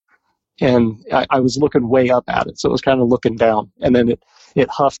tent, and I was looking way up at it, so it was kind of looking down, and then it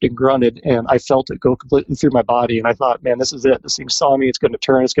huffed and grunted, and I felt it go completely through my body, and I thought, man, this is it. This thing saw me. It's going to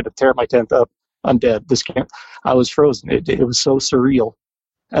turn. It's going to tear my tent up. I'm dead. This can't. I was frozen. It was so surreal,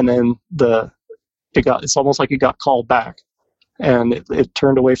 and then it's almost like it got called back, and it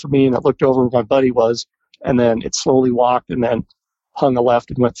turned away from me, and it looked over where my buddy was, and then it slowly walked, and then hung a left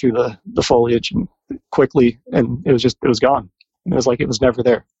and went through the foliage and quickly, and it was gone. It was like it was never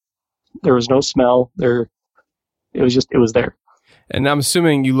there. There was no smell there. It was there. And I'm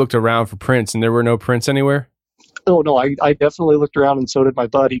assuming you looked around for prints, and there were no prints anywhere? Oh no, I definitely looked around, and so did my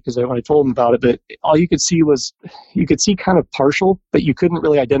buddy, because when I told him about it, but all you could see kind of partial, but you couldn't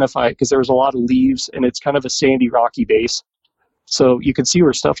really identify it because there was a lot of leaves, and it's kind of a sandy, rocky base. So you could see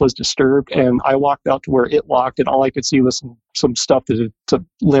where stuff was disturbed, and I walked out to where it walked, and all I could see was some stuff some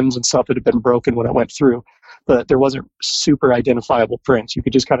limbs and stuff that had been broken when it went through. But there wasn't super identifiable prints. You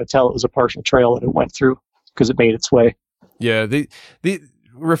could just kind of tell it was a partial trail that it went through because it made its way. Yeah, the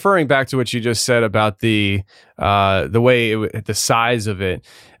referring back to what you just said about the way the size of it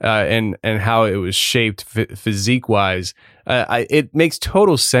and how it was shaped physique wise, it makes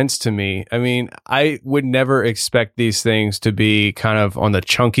total sense to me. I mean, I would never expect these things to be kind of on the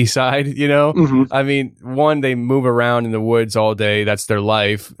chunky side, Mm-hmm. I mean, one, they move around in the woods all day. That's their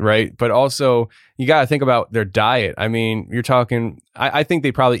life, right? But also, you got to think about their diet. I mean, you're talking, I think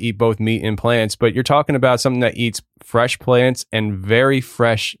they probably eat both meat and plants, but you're talking about something that eats fresh plants and very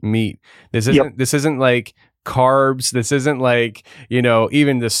fresh meat. This isn't like carbs. This isn't like,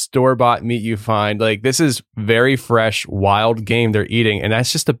 even the store-bought meat you find. Like, this is very fresh, wild game they're eating, and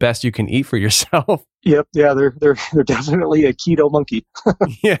that's just the best you can eat for yourself. Yep. Yeah, they're definitely a keto monkey.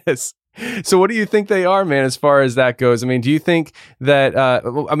 Yes. So what do you think they are, man, as far as that goes? I mean, do you think that,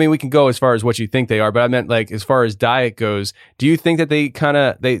 we can go as far as what you think they are, but I meant like as far as diet goes, do you think that they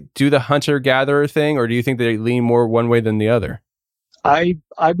do the hunter-gatherer thing, or do you think they lean more one way than the other? I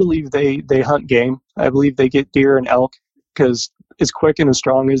believe they hunt game. I believe they get deer and elk because as quick and as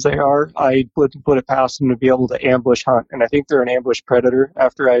strong as they are, I wouldn't put it past them to be able to ambush hunt. And I think they're an ambush predator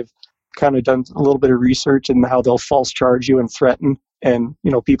after I've kind of done a little bit of research and how they'll false charge you and threaten. And,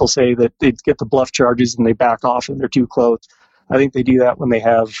 people say that they get the bluff charges and they back off and they're too close. I think they do that when they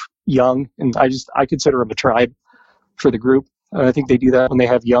have young, and I consider them a tribe for the group. I think they do that when they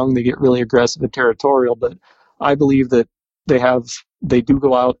have young. They get really aggressive and territorial, but I believe that they do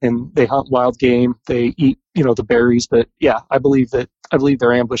go out and they hunt wild game. They eat, the berries, but yeah, I believe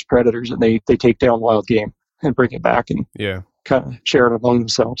they're ambush predators, and they take down wild game and bring it back and kind of share it among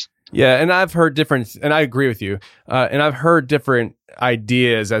themselves. Yeah, and I've heard different, and I agree with you. And I've heard different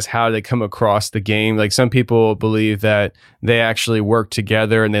ideas as how they come across the game. Like, some people believe that they actually work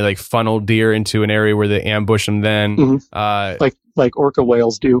together and they like funnel deer into an area where they ambush them. Then, like orca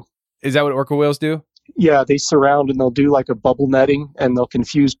whales do. Is that what orca whales do? Yeah, they surround and they'll do like a bubble netting, and they'll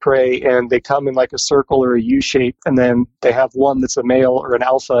confuse prey, and they come in like a circle or a U shape, and then they have one that's a male or an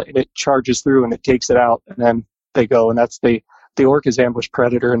alpha, and it charges through and it takes it out, and then they go, and that's the orca's ambush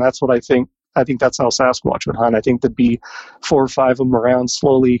predator, and that's what I think. I think that's how Sasquatch would hunt. I think there'd be 4 or 5 of them around,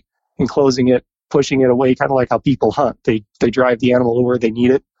 slowly enclosing it, pushing it away, kind of like how people hunt. They drive the animal to where they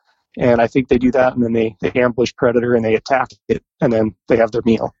need it, and I think they do that, and then they ambush predator and they attack it, and then they have their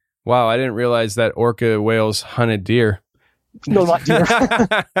meal. Wow, I didn't realize that orca whales hunted deer. No, not deer.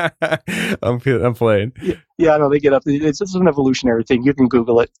 I'm playing. Yeah, no, they get up. It's just an evolutionary thing. You can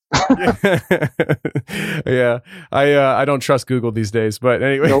Google it. Yeah, I don't trust Google these days, but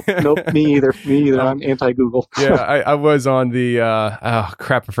anyway. Nope, me either. I'm anti-Google. Yeah, I was on the, I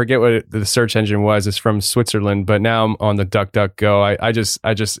forget what the search engine was. It's from Switzerland, but now I'm on the DuckDuckGo. I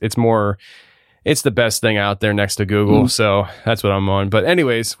just, it's the best thing out there next to Google, so that's what I'm on. But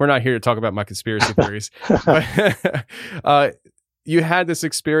anyways, we're not here to talk about my conspiracy theories. But, you had this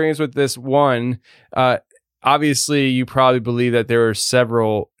experience with this one. Obviously, you probably believe that there are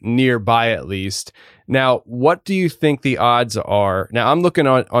several nearby at least. Now, what do you think the odds are? Now, I'm looking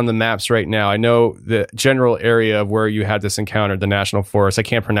on the maps right now. I know the general area of where you had this encounter, the national forest. I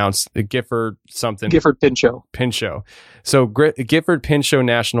can't pronounce Gifford something. Gifford Pinchot. Pinchot. So Gifford Pinchot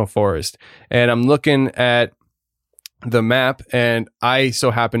National Forest. And I'm looking at the map, and I so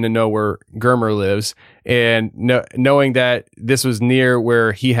happen to know where Germer lives. And knowing that this was near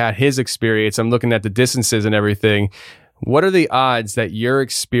where he had his experience, I'm looking at the distances and everything. What are the odds that your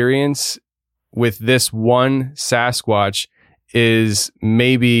experience with this one Sasquatch is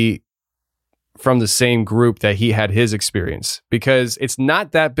maybe from the same group that he had his experience? Because it's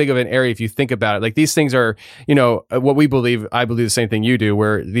not that big of an area if you think about it. Like, these things are, what we believe, I believe the same thing you do,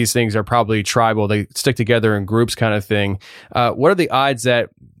 where these things are probably tribal. They stick together in groups kind of thing. What are the odds that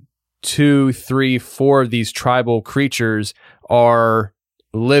 2, 3, 4 of these tribal creatures are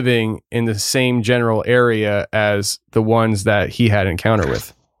living in the same general area as the ones that he had encounter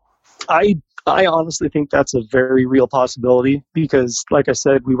with? I honestly think that's a very real possibility, because like I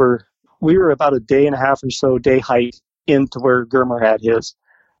said, we were about a day and a half or so day hike into where Germer had his.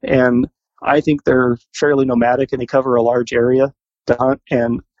 And I think they're fairly nomadic and they cover a large area to hunt.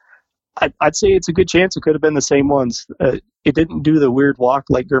 And I'd say it's a good chance it could have been the same ones. It didn't do the weird walk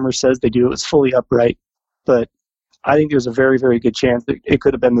like Germer says they do. It was fully upright. But I think there's a very, very good chance that it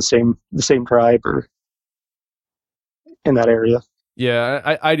could have been the same tribe or in that area.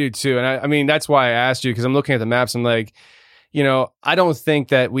 Yeah, I do too. And I mean, that's why I asked you, because I'm looking at the maps. I'm like, I don't think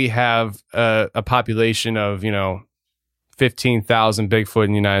that we have a population of, 15,000 Bigfoot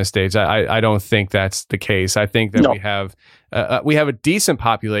in the United States. I don't think that's the case. I think that we have a decent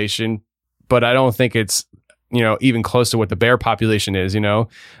population, but I don't think it's, even close to what the bear population is, And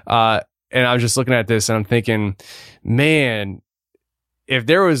I was just looking at this and I'm thinking, man, if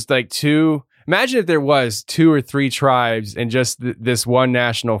there was imagine if there was 2 or 3 tribes in just this one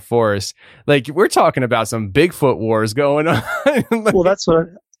national forest. Like, we're talking about some Bigfoot wars going on. Well, that's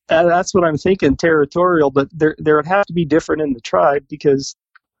what I'm thinking, territorial, but there would have to be different in the tribe, because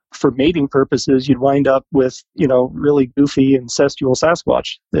for mating purposes, you'd wind up with, really goofy incestual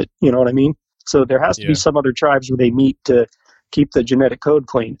Sasquatch that, you know what I mean? So there has to be some other tribes where they meet to keep the genetic code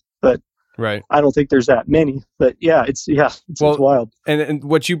clean. But Right. I don't think there's that many, but it's wild. And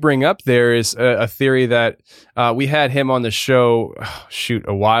what you bring up there is a theory that we had him on the show,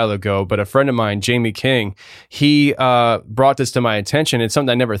 a while ago, but a friend of mine, Jamie King, he brought this to my attention. It's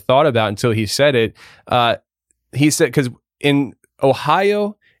something I never thought about until he said it. He said, because in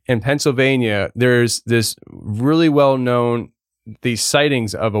Ohio and Pennsylvania, there's this really well-known, these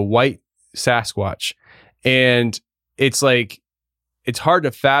sightings of a white Sasquatch. And it's like, it's hard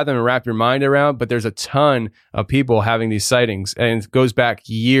to fathom and wrap your mind around, but there's a ton of people having these sightings, and it goes back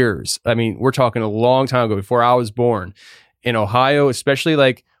years. I mean, we're talking a long time ago, before I was born, in Ohio, especially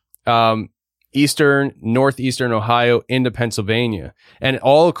like northeastern Ohio into Pennsylvania, and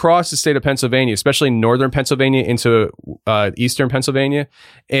all across the state of Pennsylvania, especially northern Pennsylvania into eastern Pennsylvania.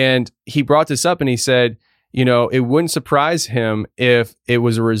 And he brought this up and he said, it wouldn't surprise him if it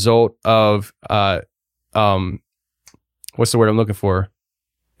was a result of what's the word I'm looking for?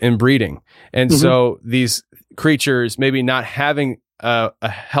 Inbreeding. And so these creatures maybe not having a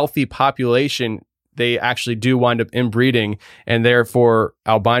healthy population, they actually do wind up inbreeding, and therefore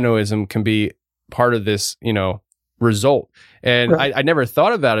albinoism can be part of this, result. And right. I never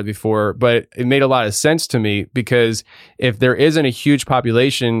thought about it before, but it made a lot of sense to me, because if there isn't a huge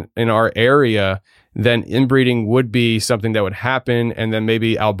population in our area, then inbreeding would be something that would happen, and then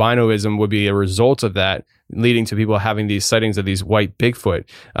maybe albinoism would be a result of that, leading to people having these sightings of these white Bigfoot.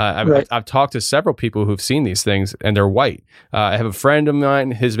 I've talked to several people who've seen these things, and they're white. I have a friend of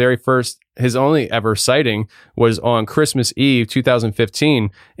mine, his only ever sighting was on Christmas Eve 2015,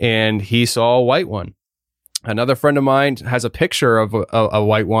 and he saw a white one. Another friend of mine has a picture of a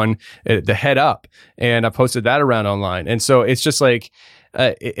white one, the head up, and I posted that around online. And so it's just like,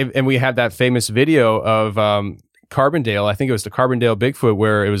 and we had that famous video of Carbondale. I think it was the Carbondale Bigfoot,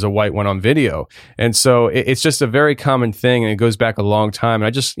 where it was a white one on video. And so it's just a very common thing, and it goes back a long time. And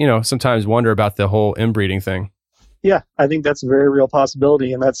I just, sometimes wonder about the whole inbreeding thing. Yeah, I think that's a very real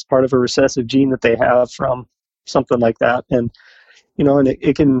possibility, and that's part of a recessive gene that they have from something like that. And and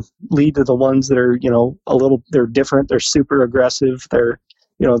it can lead to the ones that are, they're different, they're super aggressive, they're,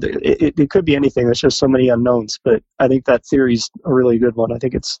 it could be anything. There's just so many unknowns, but I think that theory's a really good one. I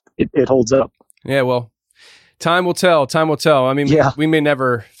think it holds up. Yeah, well, time will tell. I mean, we may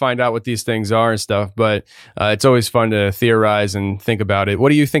never find out what these things are and stuff, but it's always fun to theorize and think about it. What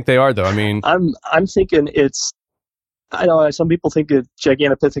do you think they are, though? I mean, I'm thinking I know some people think it's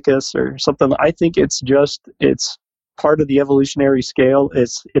Gigantopithecus or something. I think it's part of the evolutionary scale.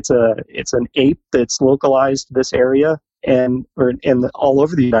 It's an ape that's localized to this area and all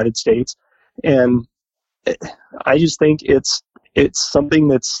over the United States, and I just think it's something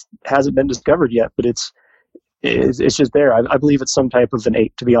that's hasn't been discovered yet, but it's just there. I believe it's some type of an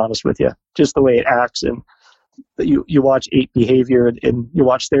ape, to be honest with you. Just the way it acts, and you watch ape behavior and you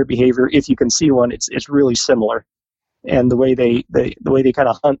watch their behavior. If you can see one, it's really similar, and the way they kind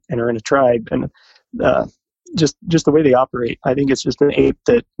of hunt and are in a tribe, and just the way they operate. I think it's just an ape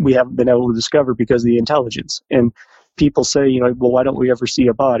that we haven't been able to discover because of the intelligence. And people say, well, why don't we ever see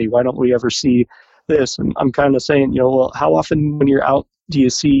a body? Why don't we ever see this? And I'm kind of saying, well, how often when you're out do you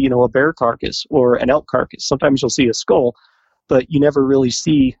see, a bear carcass or an elk carcass? Sometimes you'll see a skull, but you never really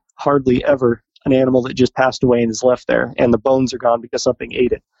see, hardly ever, an animal that just passed away and is left there, and the bones are gone because something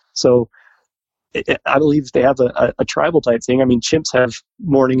ate it. So I believe they have a tribal type thing. I mean, chimps have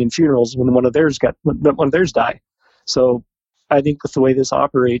mourning and funerals when one of theirs die. So I think with the way this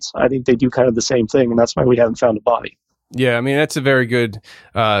operates, I think they do kind of the same thing, and that's why we haven't found a body. Yeah, I mean, that's a very good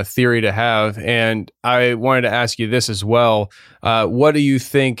theory to have. And I wanted to ask you this as well. What do you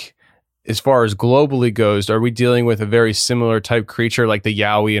think, as far as globally goes, are we dealing with a very similar type creature like the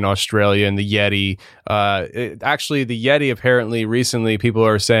Yowie in Australia and the Yeti? Actually, the Yeti, apparently recently people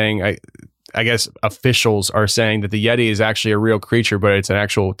are saying, I guess officials are saying that the Yeti is actually a real creature, but it's an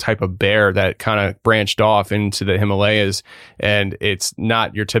actual type of bear that kind of branched off into the Himalayas, and it's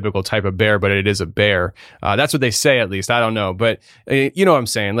not your typical type of bear, but it is a bear. That's what they say, at least. I don't know, but you know what I'm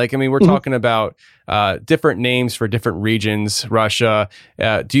saying? Like, I mean, we're talking about different names for different regions, Russia.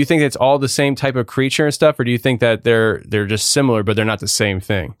 Do you think it's all the same type of creature and stuff, or do you think that they're just similar, but they're not the same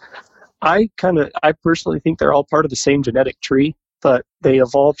thing? I personally think they're all part of the same genetic tree, but they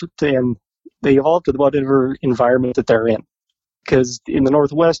evolved to whatever environment that they're in. Because in the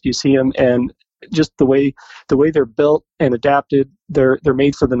Northwest, you see them, and just the way they're built and adapted, they're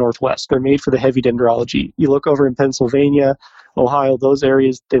made for the Northwest. They're made for the heavy dendrology. You look over in Pennsylvania, Ohio, those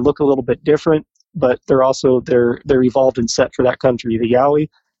areas, they look a little bit different, but they're evolved and set for that country. The Yowie,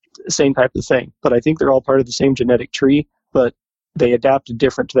 same type of thing. But I think they're all part of the same genetic tree. But they adapted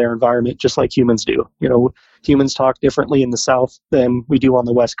different to their environment, just like humans do. Humans talk differently in the South than we do on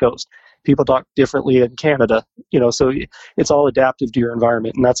the West Coast. People talk differently in Canada, so it's all adaptive to your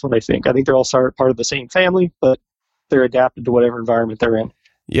environment. And that's what I think. I think they're all part of the same family, but they're adapted to whatever environment they're in.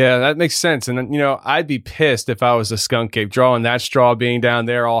 Yeah, that makes sense. And, I'd be pissed if I was a skunk ape drawing that straw being down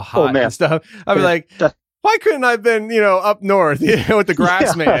there all hot and stuff. I'd be like, why couldn't I have been, up north, with the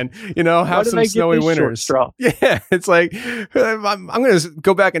grass man, have some snowy winters? Yeah, it's like, I'm going to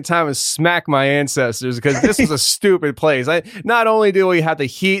go back in time and smack my ancestors because this was a stupid place. Not only do we have the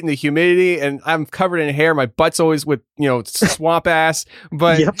heat and the humidity and I'm covered in hair, my butt's always with, swamp ass,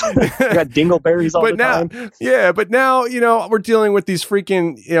 but you got dingleberries all the time. Yeah, but now, we're dealing with these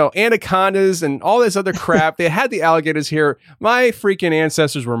freaking, anacondas and all this other crap. They had the alligators here. My freaking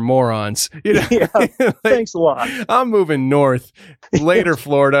ancestors were morons, Yeah. Thanks a lot. I'm moving north later,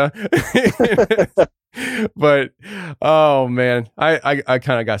 Florida. But oh man, I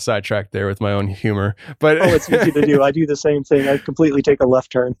kind of got sidetracked there with my own humor. But it's easy to do. I do the same thing. I completely take a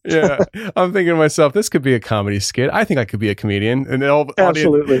left turn. Yeah, I'm thinking to myself, this could be a comedy skit. I think I could be a comedian. And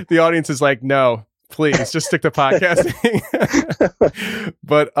Absolutely. The audience is like, no, please just stick to podcasting.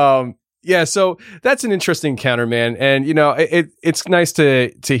 But yeah, so that's an interesting encounter, man. And, it's nice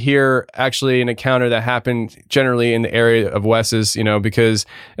to hear actually an encounter that happened generally in the area of Wes's, because,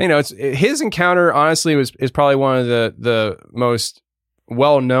 his encounter honestly is probably one of the most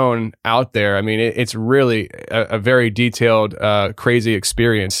well-known out there. I mean, it's really a very detailed, crazy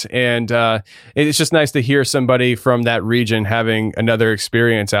experience. And it's just nice to hear somebody from that region having another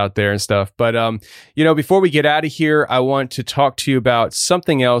experience out there and stuff. But, before we get out of here, I want to talk to you about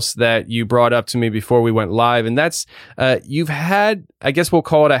something else that you brought up to me before we went live. And that's, you've had, I guess we'll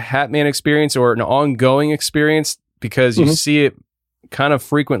call it a Hat Man experience or an ongoing experience because you see it kind of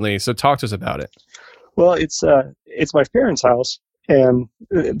frequently. So talk to us about it. Well, it's my parents' house. And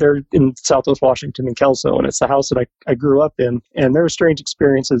they're in Southwest Washington in Kelso, and it's the house that I grew up in. And there were strange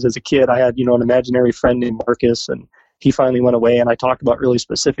experiences as a kid. I had, an imaginary friend named Marcus, and he finally went away, and I talked about really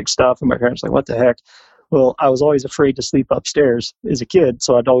specific stuff, and my parents were like, what the heck? Well, I was always afraid to sleep upstairs as a kid,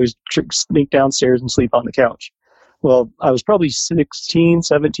 so I'd always sneak downstairs and sleep on the couch. Well, I was probably 16,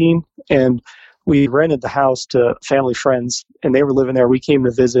 17, and we rented the house to family friends, and they were living there. We came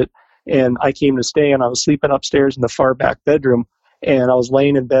to visit, and I came to stay, and I was sleeping upstairs in the far back bedroom. And I was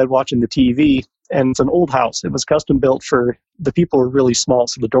laying in bed watching the TV, and it's an old house. It was custom built for the people were really small,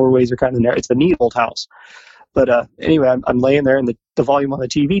 so the doorways are kind of narrow. It's a neat old house. But anyway, I'm laying there, and the volume on the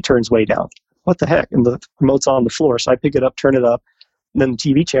TV turns way down. What the heck? And the remote's on the floor, so I pick it up, turn it up, and then the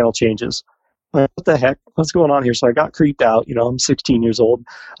TV channel changes. What the heck? What's going on here? So I got creeped out. I'm 16 years old.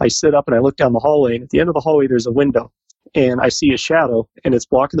 I sit up, and I look down the hallway, and at the end of the hallway, there's a window. And I see a shadow, and it's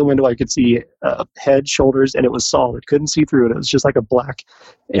blocking the window. I could see head, shoulders, and it was solid. Couldn't see through it. It was just like a black,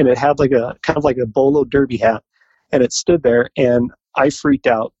 and it had like a kind of like a bolo derby hat, and it stood there, and I freaked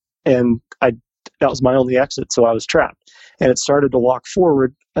out, and that was my only exit, so I was trapped. And it started to walk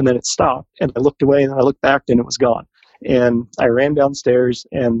forward, and then it stopped, and I looked away, and I looked back, and it was gone. And I ran downstairs,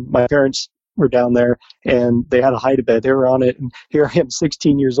 and my parents were down there, and they had a hide-a-bed. They were on it, and here I am,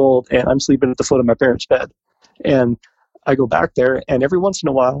 16 years old, and I'm sleeping at the foot of my parents' bed. And I go back there, and every once in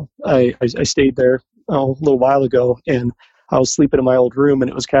a while, I stayed there a little while ago, and I was sleeping in my old room, and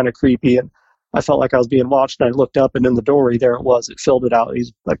it was kind of creepy, and I felt like I was being watched, and I looked up, and in the doorway, there it was. It filled it out.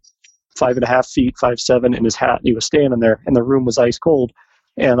 He's like 5.5 feet, 5'7", in his hat, and he was standing there, and the room was ice cold,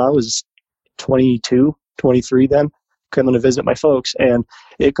 and I was 22, 23 then, coming to visit my folks, and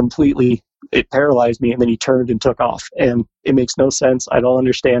it paralyzed me, and then he turned and took off, and it makes no sense. I don't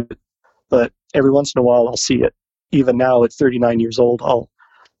understand it, but every once in a while, I'll see it. Even now at 39 years old,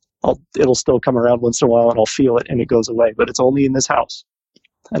 it'll still come around once in a while, and I'll feel it, and it goes away. But it's only in this house,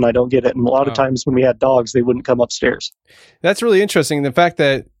 and I don't get it. And a lot of times when we had dogs, they wouldn't come upstairs. That's really interesting. The fact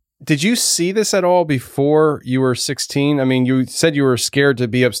that, did you see this at all before you were 16? I mean, you said you were scared to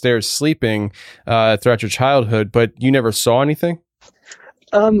be upstairs sleeping throughout your childhood, but you never saw anything?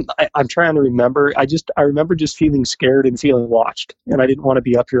 I'm trying to remember. I remember just feeling scared and feeling watched, and I didn't want to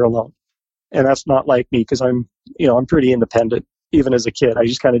be up here alone. And that's not like me because I'm pretty independent. Even as a kid, I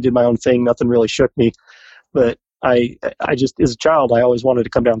just kind of did my own thing. Nothing really shook me. But I just, as a child, I always wanted to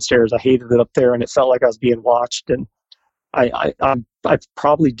come downstairs. I hated it up there, and it felt like I was being watched. And I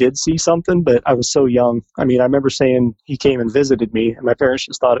probably did see something, but I was so young. I mean, I remember saying he came and visited me, and my parents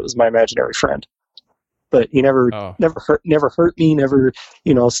just thought it was my imaginary friend. But he never hurt me. Never,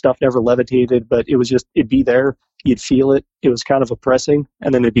 stuff never levitated. But it was just, it'd be there. You'd feel it. It was kind of oppressing,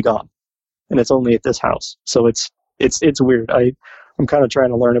 and then it'd be gone. And it's only at this house. So it's weird. I'm kind of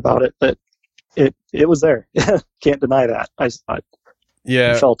trying to learn about it, but It was there. Can't deny that. I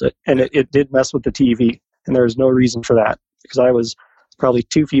Yeah. felt it, and it did mess with the TV, and there was no reason for that because I was probably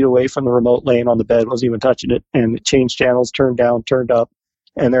 2 feet away from the remote, laying on the bed, wasn't even touching it, and it changed channels, turned down, turned up,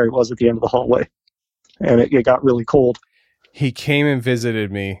 and there it was at the end of the hallway, and it got really cold. He came and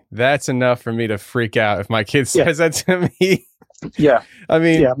visited me. That's enough for me to freak out if my kid says that to me. Yeah. I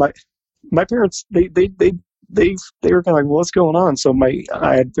mean, yeah, my parents, they were kind of like, well, what's going on? So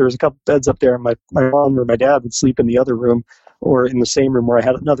there was a couple beds up there, and my mom or my dad would sleep in the other room or in the same room where I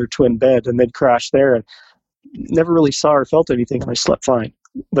had another twin bed, and they'd crash there, and never really saw or felt anything, and I slept fine.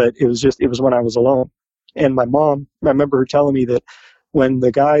 But it was when I was alone. And my mom, I remember her telling me that when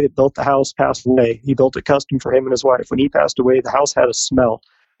the guy that built the house passed away, he built it custom for him and his wife. When he passed away, the house had a smell.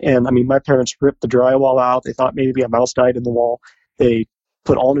 And I mean, my parents ripped the drywall out. They thought maybe a mouse died in the wall. They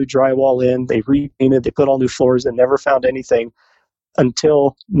put all new drywall in. They repainted. They put all new floors in. Never found anything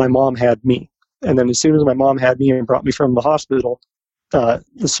until my mom had me. And then as soon as my mom had me and brought me from the hospital, the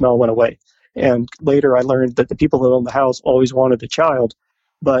smell went away. And later I learned that the people that owned the house always wanted a child,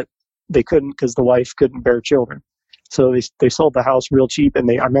 but they couldn't because the wife couldn't bear children. So they sold the house real cheap. And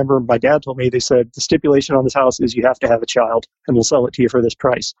I remember my dad told me, they said, the stipulation on this house is you have to have a child and we'll sell it to you for this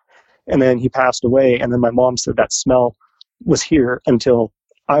price. And then he passed away. And then my mom said that smell was here until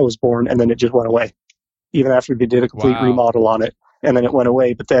I was born. And then it just went away, even after they did a complete remodel on it. And then it went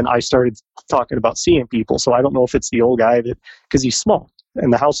away. But then I started talking about seeing people. So I don't know if it's the old guy because he's small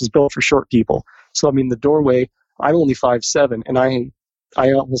and the house is built for short people. So, I mean, the doorway, I'm only 5'7", and I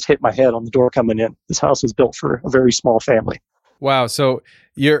almost hit my head on the door coming in. This house is built for a very small family. Wow. So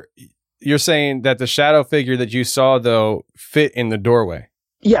you're saying that the shadow figure that you saw, though, fit in the doorway?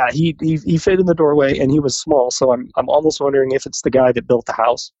 Yeah, he fit in the doorway, and he was small. So I'm almost wondering if it's the guy that built the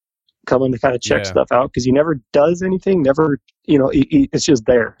house coming to kind of check stuff out, because he never does anything. Never, it's just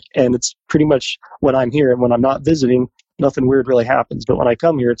there, and it's pretty much when I'm here and when I'm not visiting, nothing weird really happens. But when I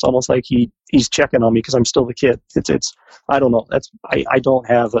come here, it's almost like he's checking on me because I'm still the kid. It's I don't know. I don't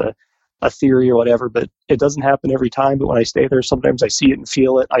have a theory or whatever, but it doesn't happen every time. But when I stay there, sometimes I see it and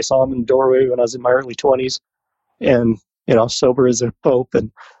feel it. I saw him in the doorway when I was in my early 20s, and sober as a pope,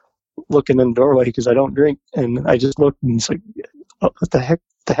 and looking in the doorway because I don't drink, and I just looked and it's like, oh, what the heck?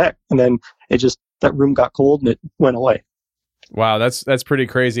 And then that room got cold and it went away. Wow, that's pretty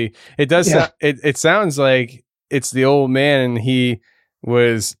crazy. It does. Yeah. It sounds like it's the old man, and he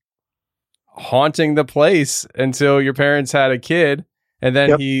was haunting the place until your parents had a kid, and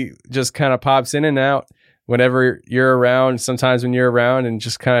then he just kind of pops in and out whenever you're around. Sometimes when you're around, and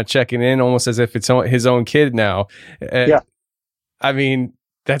just kind of checking in, almost as if it's his own kid now. I mean,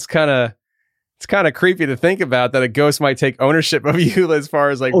 it's kind of creepy to think about that a ghost might take ownership of you as far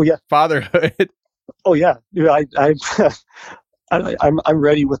as like fatherhood. Oh yeah, I'm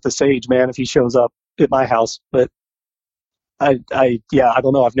ready with the sage, man, if he shows up at my house. But I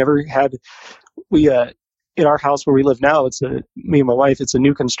don't know. I've never had, in our house where we live now, me and my wife, it's a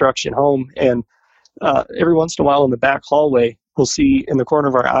new construction home. And every once in a while in the back hallway, we'll see in the corner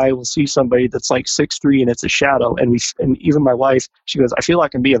of our eye, we'll see somebody that's like 6'3" and it's a shadow. And even my wife, she goes, I feel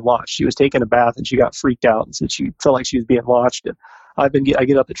like I'm being watched. She was taking a bath and she got freaked out and said she felt like she was being watched. And I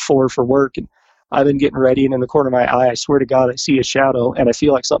get up at 4 for work, and I've been getting ready, and in the corner of my eye, I swear to God, I see a shadow, and I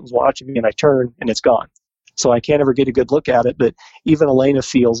feel like something's watching me, and I turn, and it's gone. So I can't ever get a good look at it, but even Elena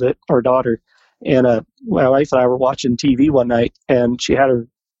feels it, our daughter. And my wife and I were watching TV one night, and she had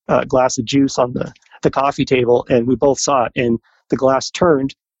her glass of juice on the coffee table, and we both saw it, and the glass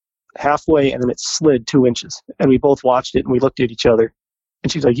turned halfway, and then it slid 2 inches. And we both watched it, and we looked at each other,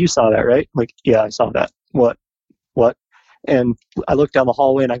 and she's like, you saw that, right? I'm like, yeah, I saw that. What? And I looked down the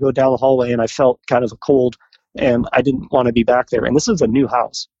hallway, and I go down the hallway, and I felt kind of a cold, and I didn't want to be back there. And this is a new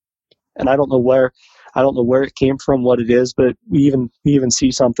house, and I don't know where it came from, what it is, but we even see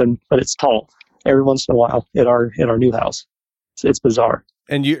something, but it's tall every once in a while at our new house. It's bizarre.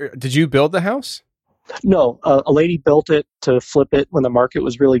 And did you build the house? No, a lady built it to flip it when the market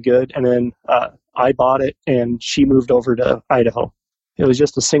was really good, and then I bought it, and she moved over to Idaho. It was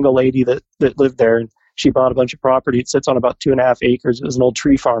just a single lady that lived there, and she bought a bunch of property. It sits on about 2.5 acres. It was an old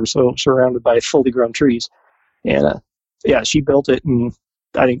tree farm, so surrounded by fully grown trees. And she built it in,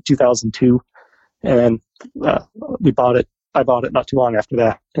 I think, 2002. And we bought it. I bought it not too long after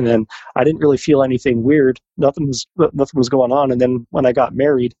that. And then I didn't really feel anything weird. Nothing was going on. And then when I got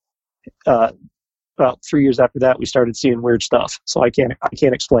married, about 3 years after that, we started seeing weird stuff. So I can't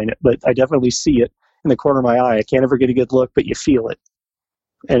explain it, but I definitely see it in the corner of my eye. I can't ever get a good look, but you feel it.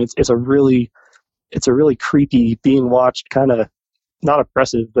 And it's a really creepy, being watched, kind of not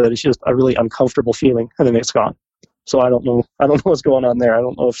oppressive, but it's just a really uncomfortable feeling, and then it's gone. So I don't know. I don't know what's going on there. I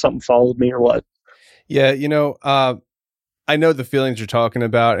don't know if something followed me or what. Yeah, I know the feelings you're talking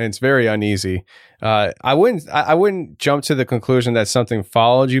about, and it's very uneasy. I wouldn't jump to the conclusion that something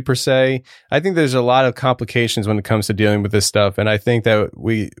followed you per se. I think there's a lot of complications when it comes to dealing with this stuff, and I think that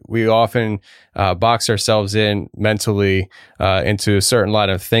we often box ourselves in mentally into a certain line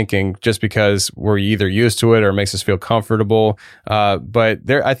of thinking just because we're either used to it or it makes us feel comfortable. But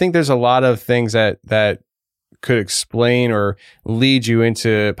I think there's a lot of things that could explain or lead you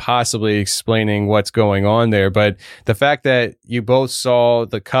into possibly explaining what's going on there. But the fact that you both saw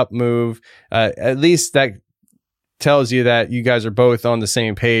the cup move, at least that tells you that you guys are both on the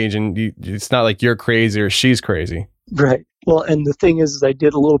same page, and it's not like you're crazy or she's crazy. Right. Well, and the thing is I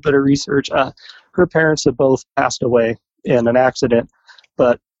did a little bit of research. Her parents had both passed away in an accident,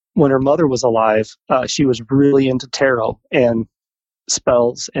 but when her mother was alive, she was really into tarot and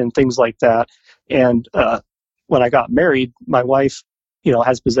spells and things like that. And when I got married, my wife,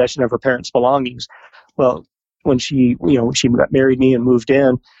 has possession of her parents' belongings. Well, when she married me and moved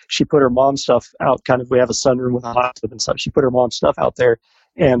in, she put her mom's stuff out. Kind of, we have a sunroom with a hot tub and stuff. She put her mom's stuff out there,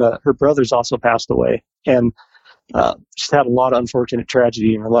 and her brothers also passed away. And she's had a lot of unfortunate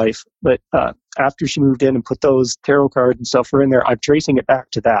tragedy in her life. But after she moved in and put those tarot cards and stuff were in there, I'm tracing it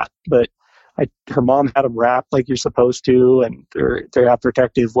back to that. But her mom had them wrapped like you're supposed to, and they're have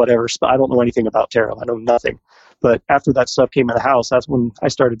protective, whatever. I don't know anything about tarot. I know nothing. But after that stuff came in the house, that's when I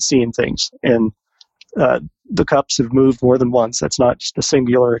started seeing things. And the cups have moved more than once. That's not just a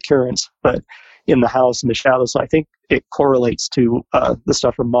singular occurrence, but in the house in the shadows. So I think it correlates to the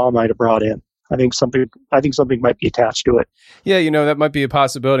stuff her mom might have brought in. I think something might be attached to it. Yeah, that might be a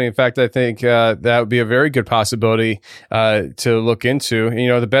possibility. In fact, I think that would be a very good possibility to look into.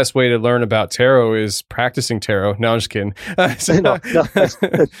 The best way to learn about tarot is practicing tarot. No, I'm just kidding. No.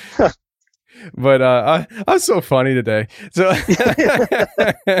 But I'm so funny today. So,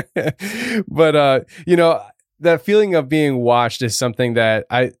 but that feeling of being watched is something that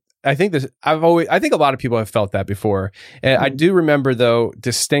I think a lot of people have felt that before. And I do remember, though,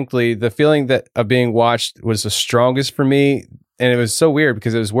 distinctly the feeling of being watched was the strongest for me. And it was so weird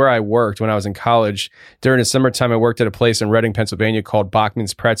because it was where I worked when I was in college. During the summertime, I worked at a place in Reading, Pennsylvania called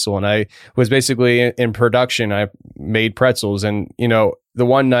Bachman's Pretzel. And I was basically in production. I made pretzels. And, the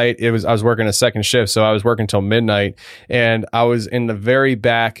one night I was working a second shift. So I was working till midnight, and I was in the very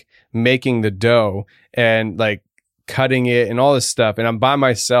back making the dough and like cutting it and all this stuff. And I'm by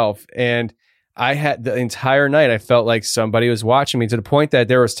myself, and I had the entire night, I felt like somebody was watching me, to the point that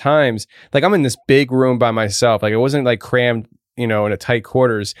there was times like I'm in this big room by myself. Like it wasn't like crammed, in a tight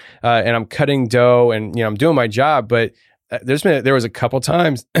quarters, and I'm cutting dough and, I'm doing my job. But there was a couple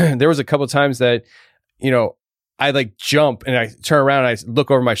times that, I like jump and I turn around and I look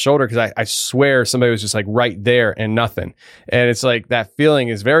over my shoulder because I swear somebody was just like right there and nothing. And it's like that feeling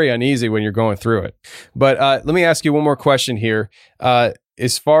is very uneasy when you're going through it. But let me ask you one more question here.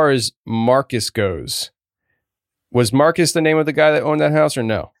 As far as Marcus goes, was Marcus the name of the guy that owned that house or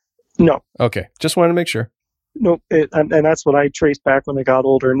no? No. Okay. Just wanted to make sure. No, and that's what I traced back when I got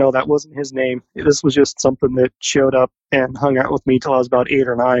older. No, that wasn't his name. This was just something that showed up and hung out with me till I was about 8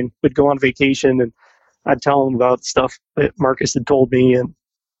 or 9. We'd go on vacation and I'd tell him about stuff that Marcus had told me, and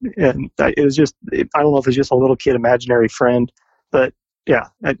it was just, I don't know if it's just a little kid imaginary friend, but yeah,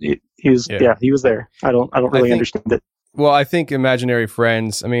 he was there. I don't really understand it. Well, I think imaginary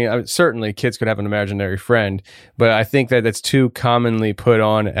friends, certainly kids could have an imaginary friend, but I think that that's too commonly put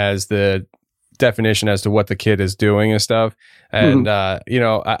on as the definition as to what the kid is doing and stuff. And,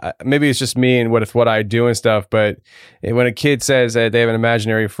 maybe it's just me and what I do and stuff. But when a kid says that they have an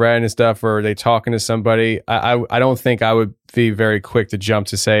imaginary friend and stuff, or they talking to somebody, I don't think I would be very quick to jump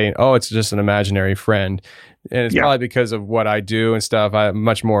to saying, oh, it's just an imaginary friend. And it's probably because of what I do and stuff. I'm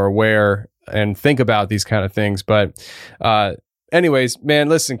much more aware and think about these kind of things. But, anyways, man,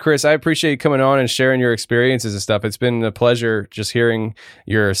 listen, Chris, I appreciate you coming on and sharing your experiences and stuff. It's been a pleasure just hearing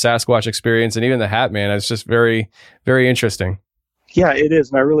your Sasquatch experience, and even the Hat Man. It's just very, very interesting. Yeah, it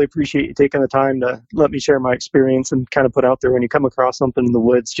is. And I really appreciate you taking the time to let me share my experience and kind of put out there when you come across something in the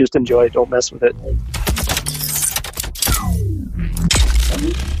woods, just enjoy it. Don't mess with it.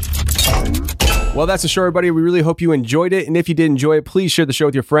 Well, that's the show, everybody. We really hope you enjoyed it. And if you did enjoy it, please share the show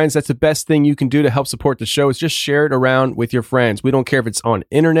with your friends. That's the best thing you can do to help support the show, is just share it around with your friends. We don't care if it's on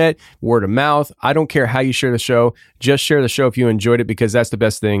internet, word of mouth. I don't care how you share the show. Just share the show if you enjoyed it, because that's the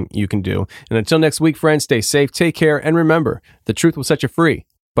best thing you can do. And until next week, friends, stay safe, take care, and remember, the truth will set you free.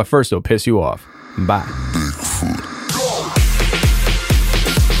 But first, it'll piss you off. Bye. Bigfoot.